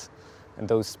phase. And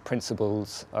those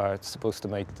principles are supposed to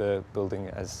make the building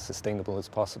as sustainable as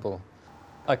possible.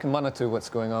 I can monitor what's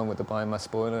going on with the biomass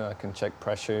boiler. I can check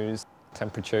pressures,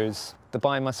 temperatures. The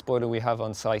biomass boiler we have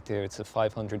on site here, it's a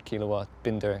 500 kilowatt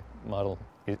Binder model.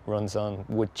 It runs on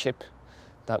wood chip.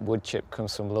 That wood chip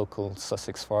comes from local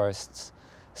Sussex forests.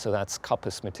 So that's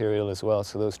coppice material as well,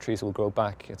 so those trees will grow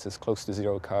back. It's as close to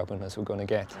zero carbon as we're going to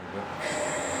get.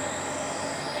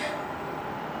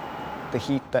 The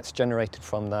heat that's generated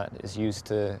from that is used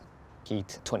to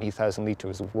heat 20,000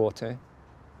 litres of water,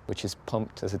 which is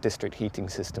pumped as a district heating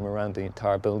system around the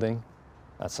entire building.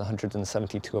 That's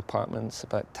 172 apartments,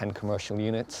 about 10 commercial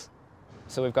units.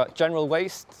 So we've got general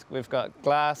waste, we've got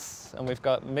glass, and we've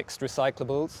got mixed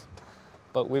recyclables.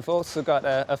 But we've also got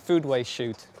a food waste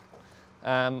chute.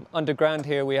 Underground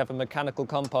here we have a mechanical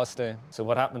composter. So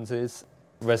what happens is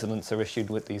residents are issued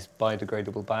with these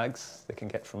biodegradable bags they can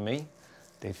get from me.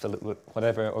 They fill it with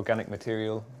whatever organic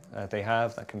material they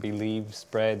have. That can be leaves,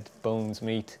 bread, bones,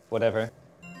 meat, whatever.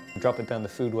 Drop it down the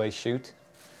food waste chute.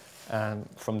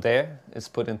 From there, it's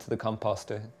put into the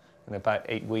composter. In about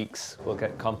 8 weeks, we'll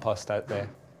get compost out there.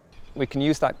 We can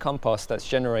use that compost that's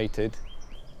generated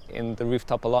in the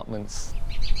rooftop allotments.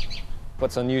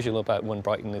 What's unusual about One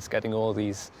Brighton is getting all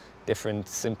these different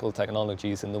simple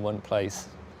technologies in the one place.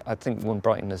 I think One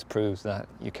Brighton has proved that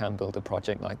you can build a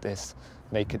project like this,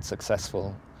 make it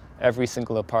successful. Every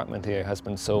single apartment here has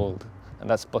been sold, and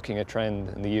that's bucking a trend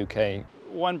in the UK.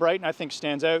 One Brighton, I think,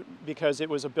 stands out because it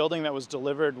was a building that was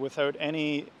delivered without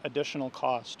any additional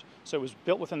cost. So it was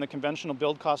built within the conventional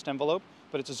build cost envelope,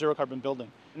 but it's a zero carbon building.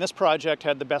 And this project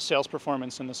had the best sales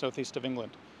performance in the southeast of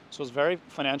England. So it was very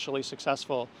financially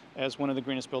successful as one of the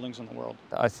greenest buildings in the world.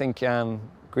 I think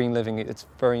green living, it's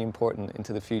very important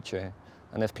into the future.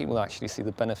 And if people actually see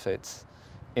the benefits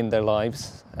in their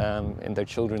lives, in their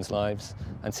children's lives,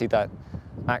 and see that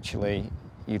actually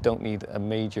you don't need a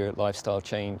major lifestyle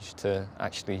change to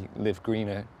actually live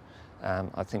greener,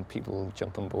 I think people will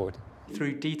jump on board.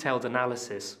 Through detailed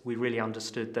analysis, we really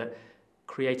understood that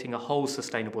creating a whole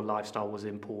sustainable lifestyle was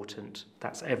important.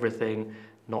 That's everything,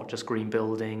 not just green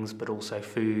buildings, but also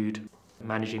food,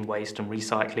 managing waste and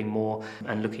recycling more,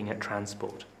 and looking at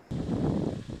transport.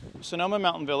 Sonoma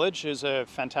Mountain Village is a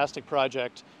fantastic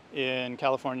project in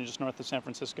California, just north of San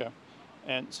Francisco.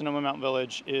 And Sonoma Mountain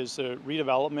Village is a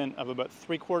redevelopment of about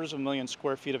 750,000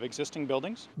 square feet of existing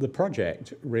buildings. The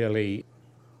project really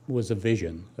was a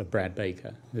vision of Brad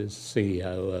Baker, who's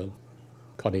CEO of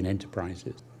Codin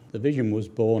Enterprises. The vision was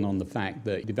born on the fact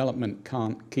that development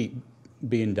can't keep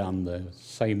being done the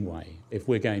same way. If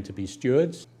we're going to be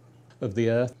stewards of the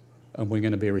earth and we're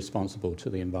going to be responsible to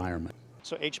the environment.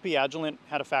 So HP Agilent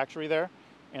had a factory there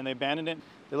and they abandoned it.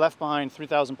 They left behind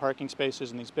 3,000 parking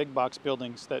spaces in these big box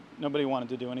buildings that nobody wanted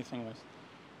to do anything with.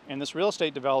 And this real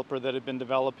estate developer that had been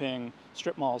developing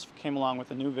strip malls came along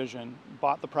with a new vision,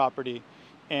 bought the property,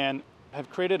 and have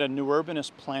created a new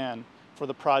urbanist plan for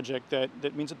the project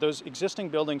that means that those existing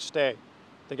buildings stay.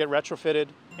 They get retrofitted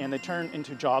and they turn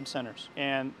into job centers.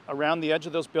 And around the edge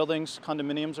of those buildings,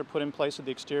 condominiums are put in place at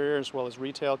the exterior, as well as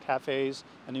retail, cafes,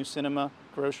 a new cinema,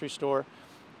 grocery store.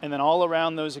 And then all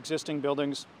around those existing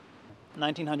buildings,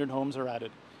 1,900 homes are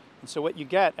added. And so what you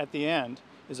get at the end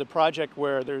is a project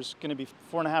where there's going to be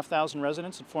 4,500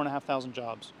 residents and 4,500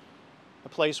 jobs. A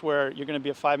place where you're going to be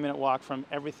a 5-minute walk from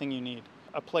everything you need.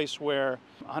 A place where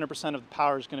 100% of the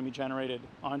power is going to be generated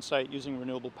on site using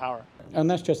renewable power. And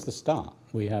that's just the start.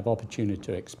 We have opportunity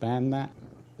to expand that.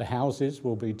 The houses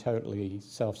will be totally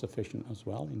self-sufficient as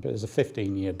well. There's a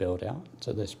 15-year build out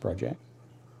to this project.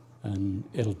 And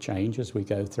it'll change as we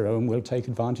go through, and we'll take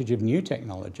advantage of new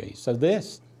technology. So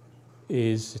this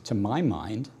is, to my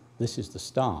mind, this is the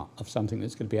start of something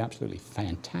that's going to be absolutely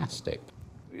fantastic.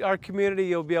 Our community,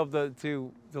 you'll be able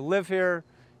to live here,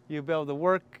 you'll be able to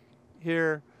work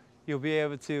here, you'll be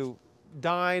able to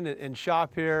dine and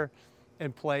shop here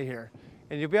and play here.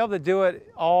 And you'll be able to do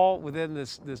it all within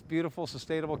this beautiful,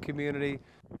 sustainable community.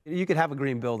 You could have a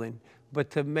green building, but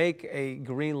to make a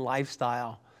green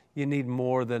lifestyle, you need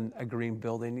more than a green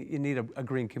building. You need a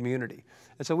green community.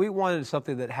 And so we wanted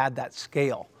something that had that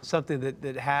scale, something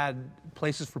that had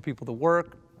places for people to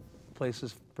work,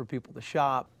 places for people to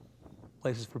shop,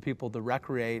 places for people to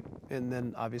recreate, and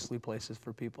then obviously places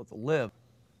for people to live.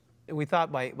 And we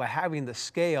thought by having the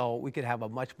scale, we could have a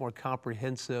much more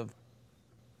comprehensive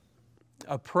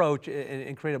approach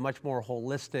and create a much more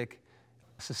holistic,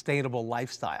 sustainable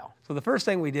lifestyle. So the first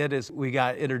thing we did is we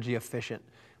got energy efficient.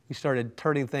 We started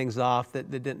turning things off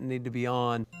that didn't need to be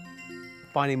on,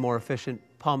 finding more efficient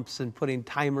pumps and putting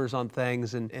timers on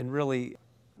things and really,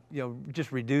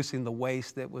 just reducing the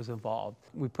waste that was involved.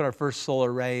 We put our first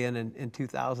solar array in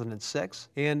 2006,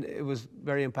 and it was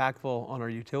very impactful on our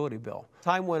utility bill.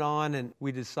 Time went on, and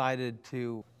we decided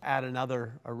to add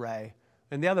another array.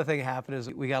 And the other thing that happened is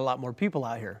we got a lot more people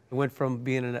out here. It went from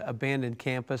being an abandoned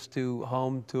campus to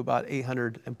home to about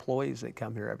 800 employees that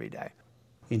come here every day.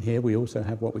 In here we also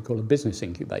have what we call a business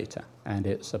incubator, and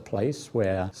it's a place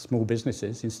where small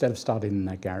businesses, instead of starting in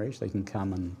their garage, they can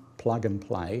come and plug and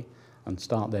play and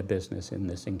start their business in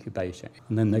this incubator.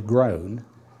 And then they're grown,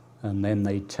 and then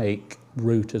they take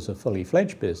root as a fully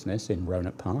fledged business in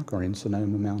Roanoke Park or in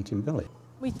Sonoma Mountain Village.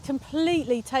 We've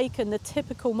completely taken the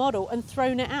typical model and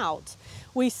thrown it out.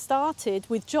 We started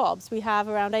with jobs. We have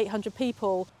around 800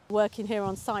 people working here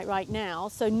on site right now.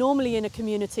 So normally in a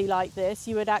community like this,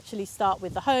 you would actually start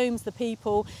with the homes, the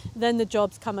people, then the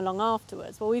jobs come along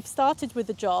afterwards. Well, we've started with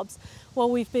the jobs. While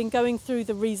we've been going through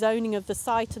the rezoning of the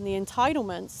site and the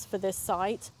entitlements for this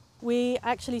site, we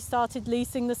actually started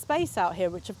leasing the space out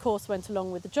here, which of course went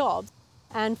along with the jobs.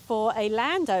 And for a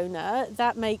landowner,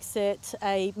 that makes it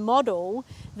a model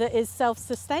that is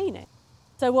self-sustaining.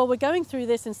 So while we're going through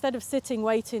this, instead of sitting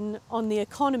waiting on the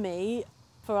economy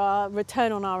for our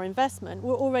return on our investment,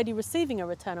 we're already receiving a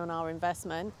return on our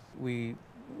investment. We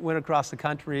went across the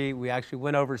country, we actually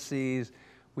went overseas,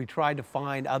 we tried to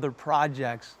find other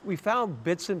projects. We found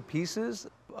bits and pieces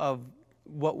of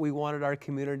what we wanted our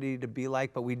community to be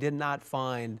like, but we did not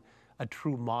find a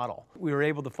true model. We were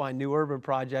able to find new urban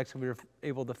projects, and we were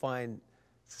able to find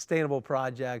sustainable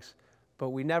projects, but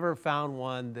we never found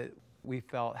one that we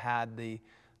felt had the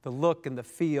look and the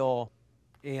feel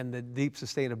and the deep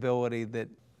sustainability that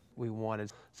we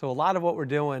wanted. So a lot of what we're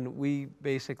doing, we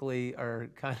basically are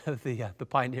kind of the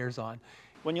pioneers on.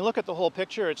 When you look at the whole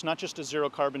picture, it's not just a zero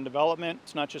carbon development,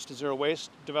 it's not just a zero waste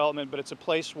development, but it's a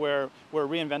place where we're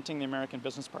reinventing the American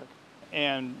business park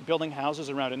and building houses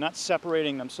around it, not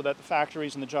separating them so that the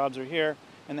factories and the jobs are here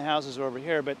and the houses are over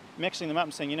here, but mixing them up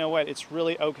and saying, you know what, it's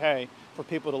really okay for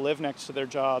people to live next to their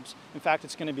jobs. In fact,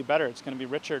 it's going to be better. It's going to be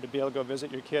richer to be able to go visit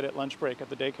your kid at lunch break at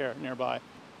the daycare nearby.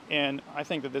 And I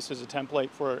think that this is a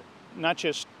template for not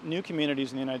just new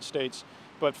communities in the United States,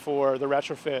 but for the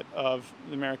retrofit of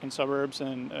the American suburbs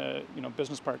and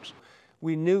business parks.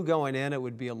 We knew going in it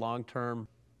would be a long-term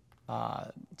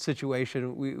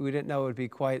situation. We didn't know it would be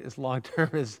quite as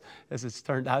long-term as it's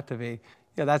turned out to be.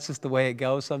 Yeah, that's just the way it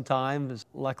goes sometimes.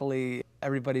 Luckily,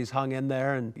 everybody's hung in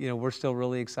there, and we're still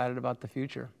really excited about the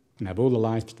future. You can have all the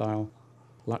lifestyle,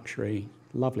 luxury,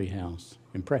 lovely house,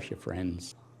 impress your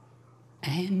friends,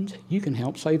 and you can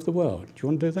help save the world. Do you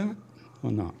want to do that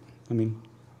or not? I mean,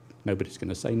 nobody's going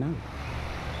to say no.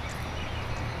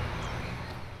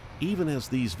 Even as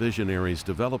these visionaries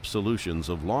develop solutions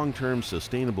of long-term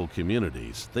sustainable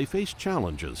communities, they face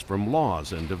challenges from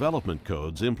laws and development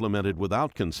codes implemented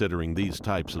without considering these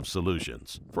types of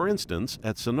solutions. For instance,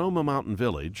 at Sonoma Mountain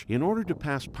Village, in order to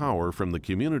pass power from the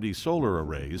community solar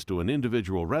arrays to an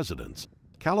individual residence,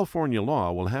 California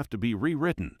law will have to be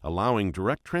rewritten, allowing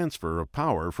direct transfer of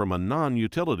power from a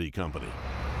non-utility company.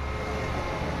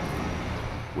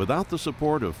 Without the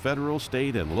support of federal,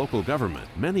 state, and local government,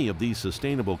 many of these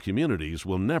sustainable communities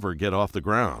will never get off the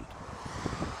ground.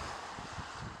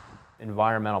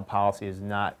 Environmental policy is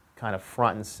not kind of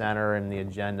front and center in the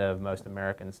agenda of most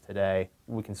Americans today.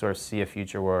 We can sort of see a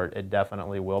future where it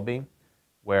definitely will be,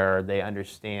 where they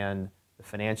understand the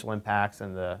financial impacts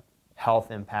and the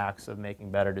health impacts of making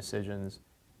better decisions.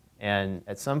 And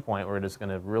at some point, we're just going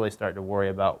to really start to worry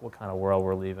about what kind of world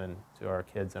we're leaving to our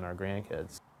kids and our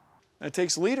grandkids. It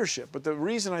takes leadership, but the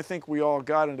reason I think we all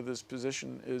got into this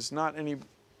position is not any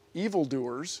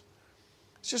evildoers.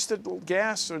 It's just that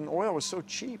gas and oil was so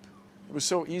cheap. It was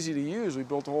so easy to use, we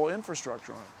built a whole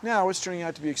infrastructure on it. Now it's turning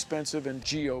out to be expensive and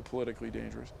geopolitically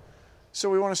dangerous. So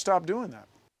we want to stop doing that.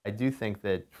 I do think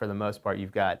that for the most part,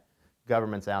 you've got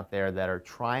governments out there that are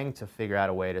trying to figure out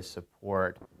a way to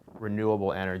support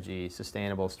renewable energy,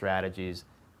 sustainable strategies,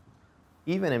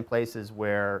 even in places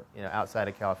where, outside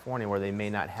of California, where they may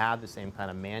not have the same kind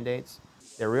of mandates.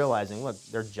 They're realizing, look,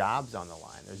 there are jobs on the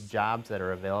line. There's jobs that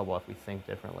are available if we think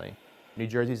differently. New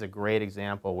Jersey's a great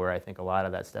example where I think a lot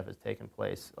of that stuff has taken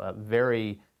place.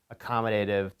 Very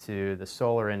accommodative to the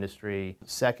solar industry,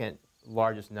 second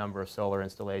largest number of solar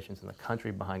installations in the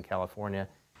country behind California.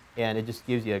 And it just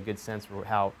gives you a good sense for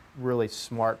how really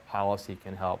smart policy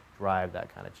can help drive that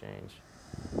kind of change.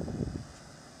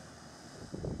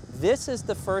 This is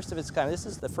the first of its kind. This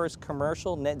is the first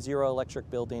commercial net zero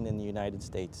electric building in the United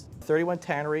States. 31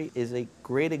 Tannery is a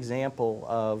great example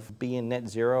of being net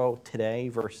zero today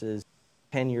versus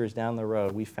 10 years down the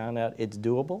road. We found out it's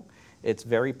doable. It's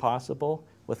very possible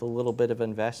with a little bit of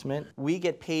investment. We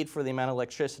get paid for the amount of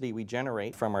electricity we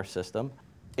generate from our system.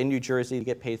 In New Jersey, we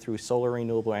get paid through solar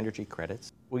renewable energy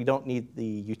credits. We don't need the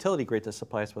utility grid to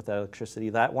supply us with electricity.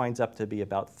 That winds up to be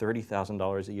about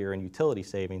 $30,000 a year in utility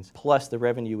savings. Plus the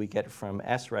revenue we get from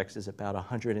SRECs is about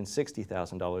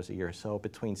 $160,000 a year. So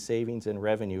between savings and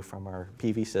revenue from our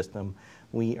PV system,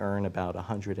 we earn about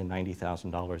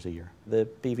 $190,000 a year. The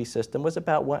PV system was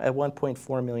about a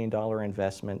 $1.4 million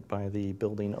investment by the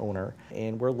building owner.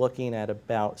 And we're looking at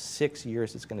about 6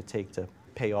 years it's going to take to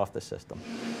pay off the system.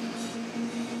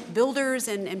 Builders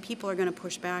and people are going to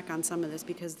push back on some of this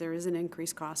because there is an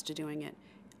increased cost to doing it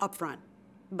upfront.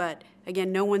 But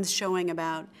again, no one's showing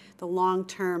about the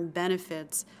long-term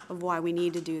benefits of why we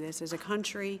need to do this as a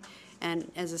country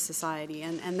and as a society,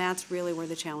 and that's really where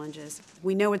the challenge is.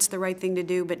 We know it's the right thing to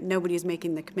do, but nobody's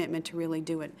making the commitment to really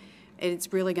do it.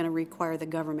 It's really going to require the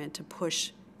government to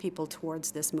push people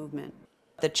towards this movement.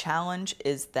 The challenge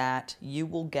is that you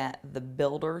will get the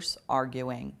builders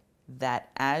arguing that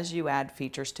as you add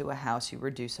features to a house, you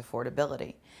reduce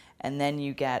affordability. And then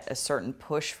you get a certain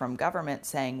push from government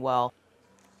saying, well,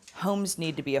 homes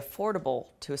need to be affordable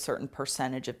to a certain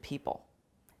percentage of people.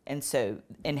 And so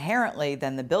inherently,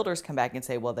 then the builders come back and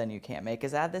say, well, then you can't make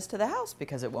us add this to the house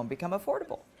because it won't become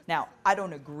affordable. Now, I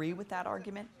don't agree with that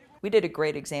argument. We did a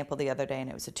great example the other day, and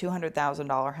it was a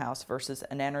 $200,000 house versus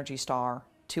an Energy Star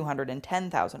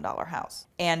 $210,000 house.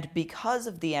 And because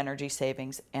of the energy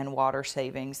savings and water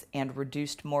savings and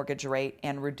reduced mortgage rate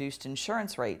and reduced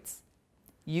insurance rates,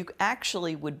 you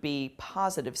actually would be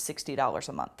positive $60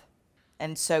 a month.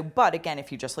 And so, but again,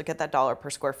 if you just look at that dollar per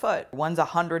square foot, one's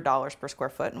 $100 per square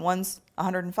foot and one's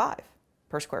 $105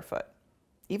 per square foot.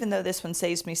 Even though this one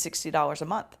saves me $60 a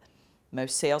month,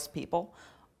 most salespeople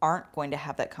aren't going to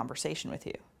have that conversation with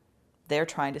you. They're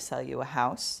trying to sell you a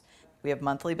house. We have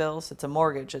monthly bills, it's a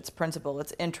mortgage, it's principal,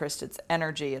 it's interest, it's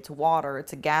energy, it's water,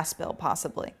 it's a gas bill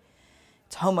possibly.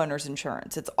 It's homeowner's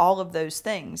insurance, it's all of those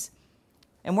things.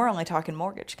 And we're only talking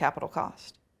mortgage, capital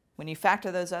cost. When you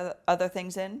factor those other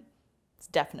things in, it's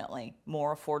definitely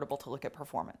more affordable to look at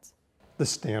performance. The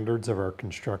standards of our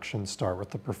construction start with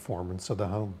the performance of the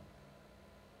home.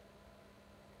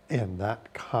 And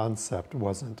that concept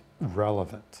wasn't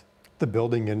relevant. The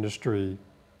building industry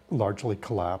largely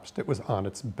collapsed. It was on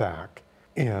its back.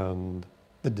 And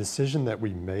the decision that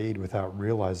we made without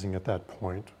realizing at that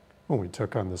point when we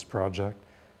took on this project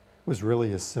was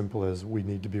really as simple as we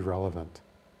need to be relevant.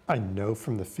 I know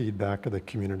from the feedback of the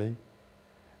community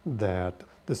that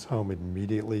this home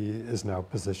immediately has now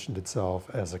positioned itself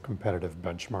as a competitive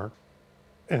benchmark.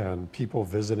 And people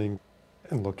visiting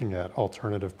and looking at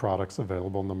alternative products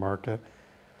available in the market,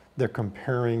 they're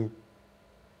comparing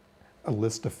a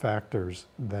list of factors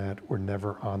that were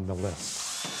never on the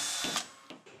list.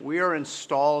 We are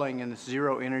installing in the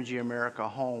Zero Energy America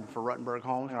home for Ruttenberg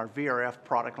Homes, our VRF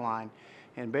product line.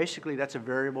 And basically that's a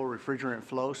variable refrigerant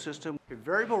flow system. A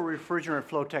variable refrigerant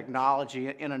flow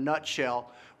technology, in a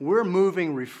nutshell, we're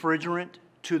moving refrigerant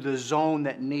to the zone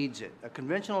that needs it. A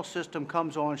conventional system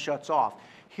comes on, shuts off.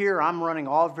 Here I'm running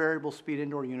all variable speed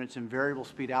indoor units and variable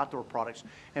speed outdoor products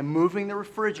and moving the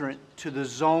refrigerant to the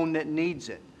zone that needs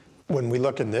it. When we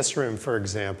look in this room, for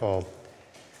example,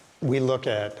 we look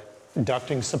at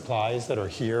ducting supplies that are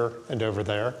here and over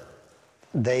there.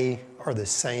 They are the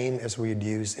same as we'd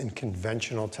use in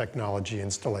conventional technology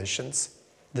installations.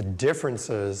 The difference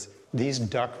is these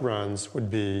duct runs would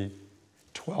be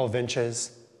 12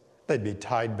 inches. They'd be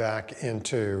tied back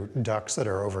into ducts that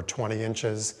are over 20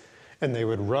 inches, and they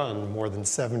would run more than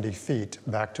 70 feet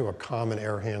back to a common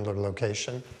air handler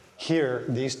location. Here,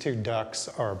 these two ducts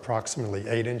are approximately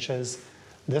 8 inches.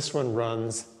 This one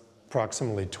runs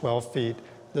approximately 12 feet.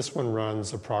 This one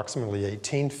runs approximately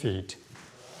 18 feet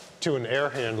to an air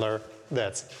handler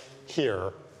that's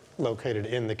here, located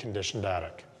in the conditioned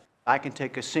attic. I can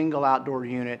take a single outdoor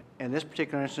unit, in this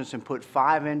particular instance, and put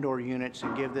 5 indoor units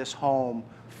and give this home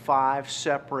 5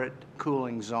 separate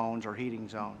cooling zones or heating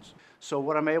zones. So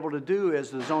what I'm able to do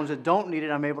is the zones that don't need it,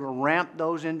 I'm able to ramp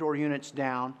those indoor units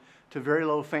down to very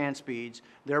low fan speeds,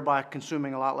 thereby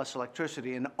consuming a lot less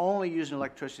electricity and only using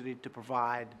electricity to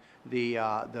provide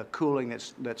the cooling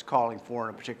that's calling for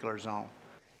in a particular zone.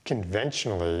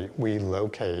 Conventionally, we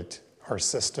locate our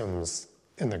systems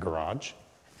in the garage,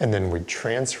 and then we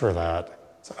transfer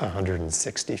that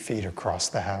 160 feet across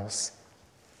the house.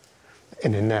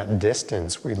 And in that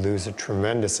distance, we lose a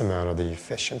tremendous amount of the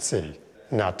efficiency,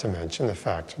 not to mention the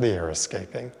fact of the air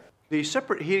escaping. The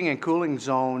separate heating and cooling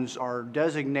zones are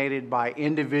designated by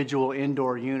individual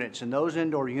indoor units, and those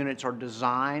indoor units are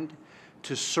designed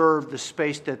to serve the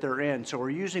space that they're in. So we're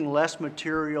using less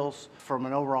materials from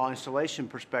an overall installation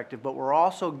perspective, but we're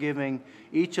also giving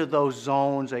each of those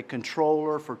zones a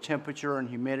controller for temperature and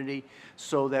humidity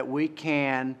so that we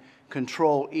can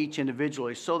control each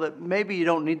individually, so that maybe you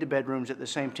don't need the bedrooms at the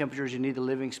same temperature as you need the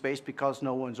living space because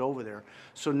no one's over there.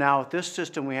 So now with this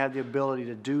system, we have the ability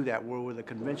to do that, where with a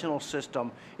conventional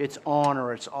system, it's on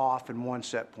or it's off in one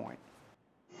set point.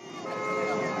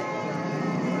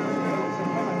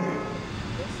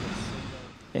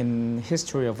 In the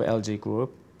history of LG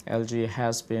Group, LG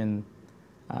has been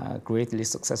greatly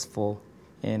successful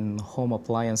in home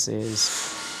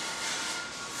appliances.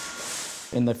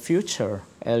 In the future,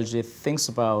 LG thinks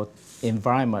about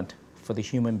environment for the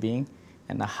human being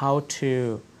and how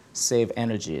to save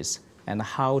energies and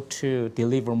how to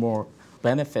deliver more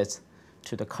benefits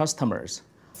to the customers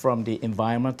from the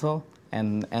environmental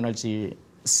and energy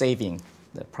saving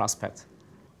the prospect.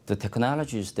 The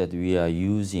technologies that we are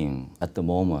using at the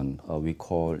moment, we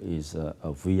call is a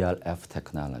VRF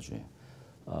technology,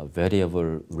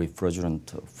 variable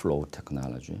refrigerant flow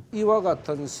technology. 이와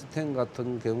같은 시스템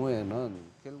같은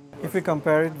경우에는 If we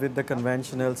compare it with the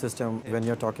conventional system, when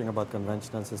you're talking about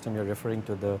conventional system, you're referring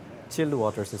to the chilled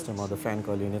water system or the fan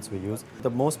coil units we use.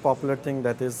 The most popular thing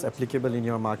that is applicable in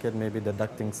your market may be the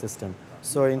ducting system.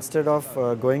 So instead of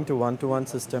going to one-to-one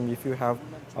system, if you have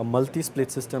a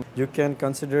multi-split system, you can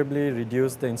considerably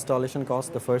reduce the installation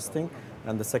cost, the first thing,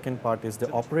 and the second part is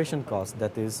the operation cost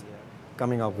that is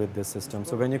coming up with this system.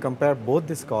 So when you compare both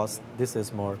these costs, this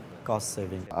is more cost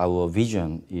saving. Our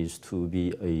vision is to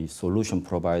be a solution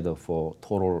provider for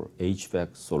total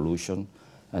HVAC solution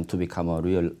and to become a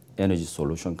real energy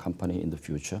solution company in the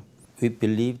future. We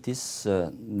believe this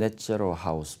net zero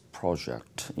house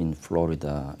project in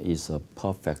Florida is a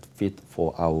perfect fit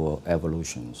for our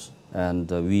evolutions. And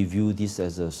we view this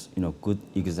as a good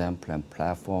example and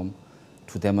platform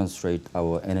to demonstrate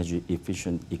our energy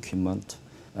efficient equipment.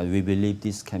 And we believe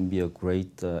this can be a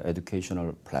great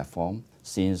educational platform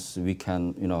since we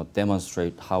can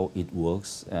demonstrate how it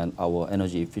works and our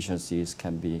energy efficiencies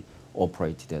can be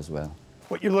operated as well.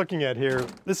 What you're looking at here,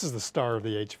 this is the star of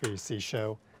the HVAC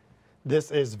show.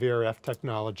 This is VRF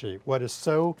technology. What is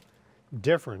so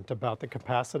different about the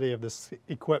capacity of this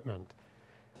equipment,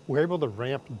 we're able to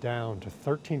ramp down to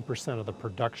 13% of the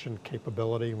production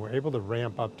capability, and we're able to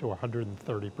ramp up to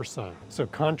 130%. So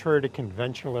contrary to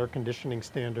conventional air conditioning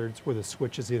standards where the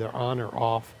switch is either on or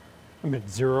off, I'm at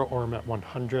 0 or I'm at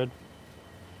 100.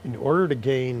 In order to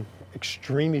gain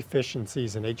extreme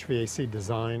efficiencies in HVAC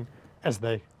design, as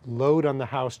the load on the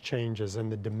house changes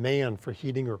and the demand for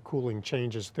heating or cooling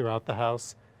changes throughout the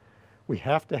house, we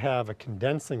have to have a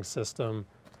condensing system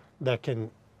that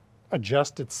can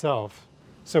adjust itself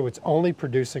so it's only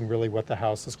producing really what the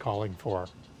house is calling for.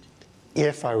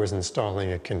 If I was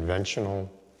installing a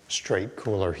conventional straight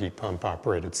cooler heat pump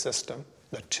operated system,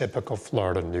 the typical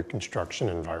Florida new construction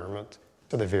environment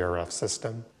to the VRF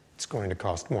system, it's going to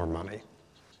cost more money.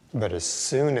 But as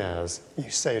soon as you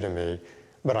say to me,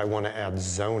 but I want to add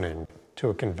zoning to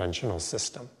a conventional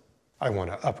system, I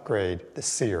want to upgrade the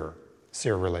SEER.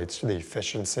 SEER relates to the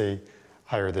efficiency,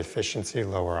 higher the efficiency,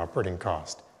 lower operating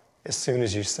cost. As soon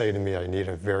as you say to me, I need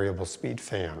a variable speed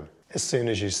fan, as soon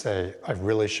as you say, I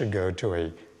really should go to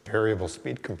a variable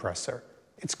speed compressor,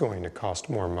 it's going to cost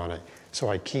more money. So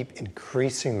I keep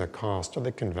increasing the cost of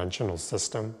the conventional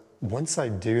system. Once I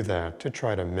do that to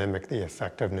try to mimic the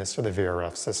effectiveness of the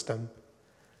VRF system,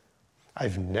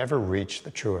 I've never reached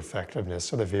the true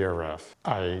effectiveness of the VRF.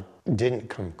 I didn't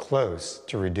come close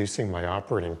to reducing my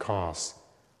operating costs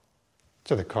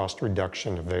to the cost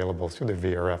reduction available through the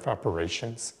VRF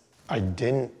operations. I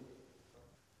didn't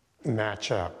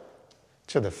match up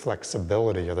to the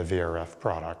flexibility of the VRF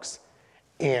products,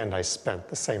 and I spent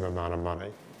the same amount of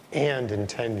money. And in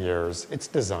 10 years, it's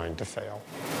designed to fail.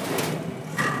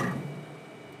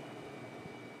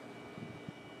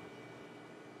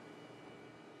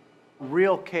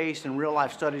 Real case and real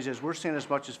life studies is we're seeing as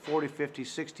much as 40, 50,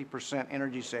 60%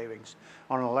 energy savings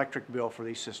on an electric bill for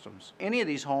these systems. Any of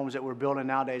these homes that we're building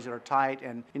nowadays that are tight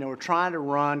and we're trying to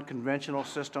run conventional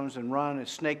systems and run a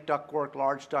snake ductwork,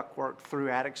 large ductwork through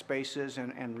attic spaces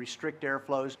and restrict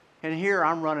airflows. And here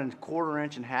I'm running 1/4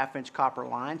 inch and 1/2 inch copper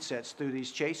line sets through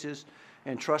these chases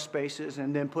and truss spaces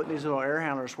and then putting these little air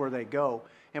handlers where they go.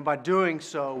 And by doing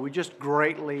so, we just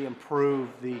greatly improve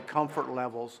the comfort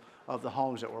levels of the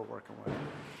homes that we're working with.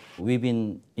 We've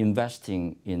been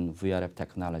investing in VRF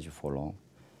technology for long,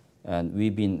 and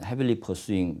we've been heavily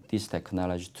pursuing this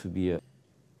technology to be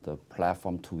the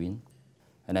platform to win.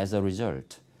 And as a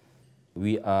result,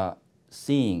 we are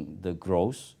seeing the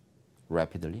growth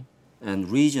rapidly. And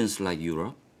regions like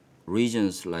Europe,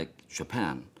 regions like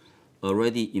Japan,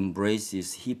 already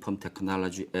embraces heat pump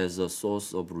technology as a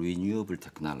source of renewable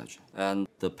technology. And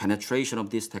the penetration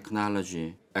of this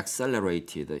technology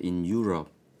accelerated in Europe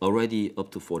already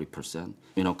up to 40%.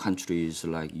 Countries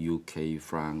like UK,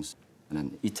 France,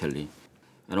 and Italy.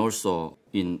 And also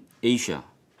in Asia,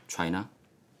 China,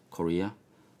 Korea,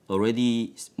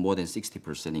 already more than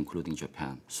 60%, including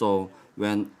Japan. So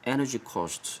when energy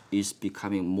cost is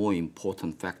becoming more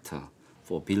important factor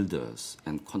for builders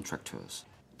and contractors,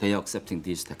 they are accepting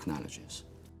these technologies.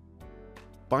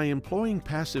 By employing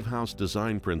passive house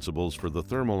design principles for the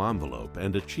thermal envelope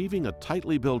and achieving a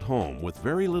tightly built home with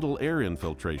very little air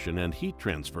infiltration and heat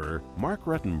transfer, Mark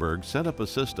Rettenberg set up a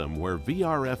system where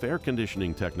VRF air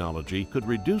conditioning technology could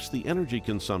reduce the energy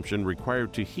consumption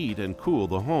required to heat and cool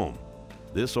the home.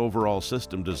 This overall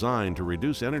system design to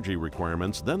reduce energy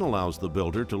requirements then allows the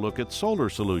builder to look at solar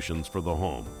solutions for the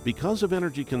home. Because of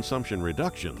energy consumption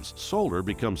reductions, solar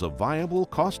becomes a viable,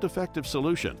 cost-effective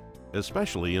solution,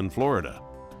 especially in Florida.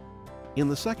 In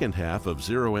the second half of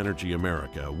Zero Energy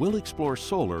America, we'll explore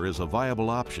solar as a viable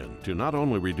option to not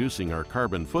only reducing our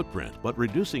carbon footprint, but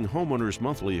reducing homeowners'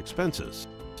 monthly expenses.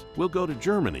 We'll go to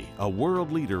Germany, a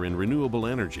world leader in renewable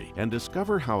energy, and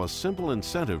discover how a simple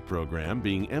incentive program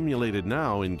being emulated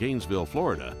now in Gainesville,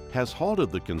 Florida, has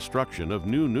halted the construction of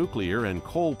new nuclear and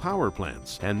coal power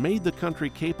plants and made the country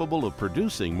capable of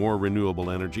producing more renewable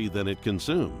energy than it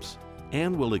consumes.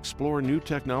 And we'll explore new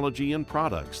technology and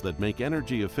products that make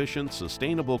energy-efficient,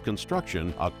 sustainable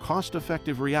construction a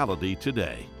cost-effective reality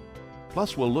today.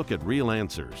 Plus, we'll look at real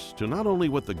answers to not only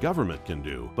what the government can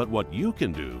do, but what you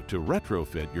can do to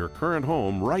retrofit your current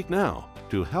home right now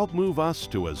to help move us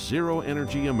to a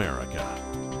zero-energy America.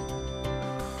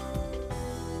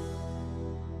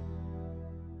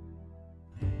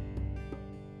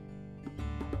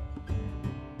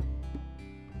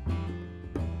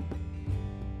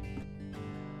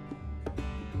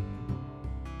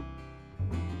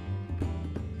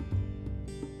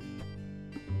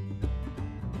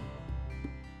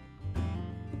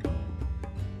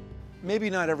 Maybe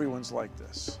not everyone's like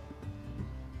this,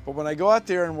 but when I go out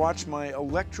there and watch my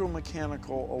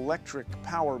electromechanical electric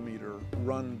power meter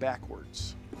run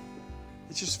backwards,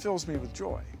 it just fills me with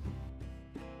joy.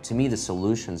 To me, the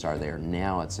solutions are there.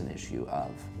 Now it's an issue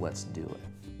of let's do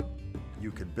it.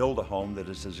 You could build a home that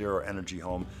is a zero energy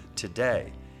home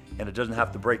today, and it doesn't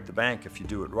have to break the bank if you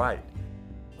do it right.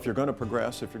 If you're going to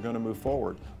progress, if you're going to move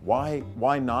forward, why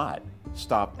not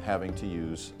stop having to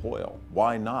use oil?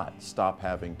 Why not stop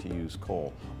having to use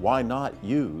coal? Why not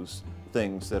use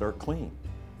things that are clean,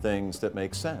 things that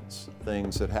make sense,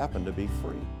 things that happen to be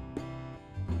free?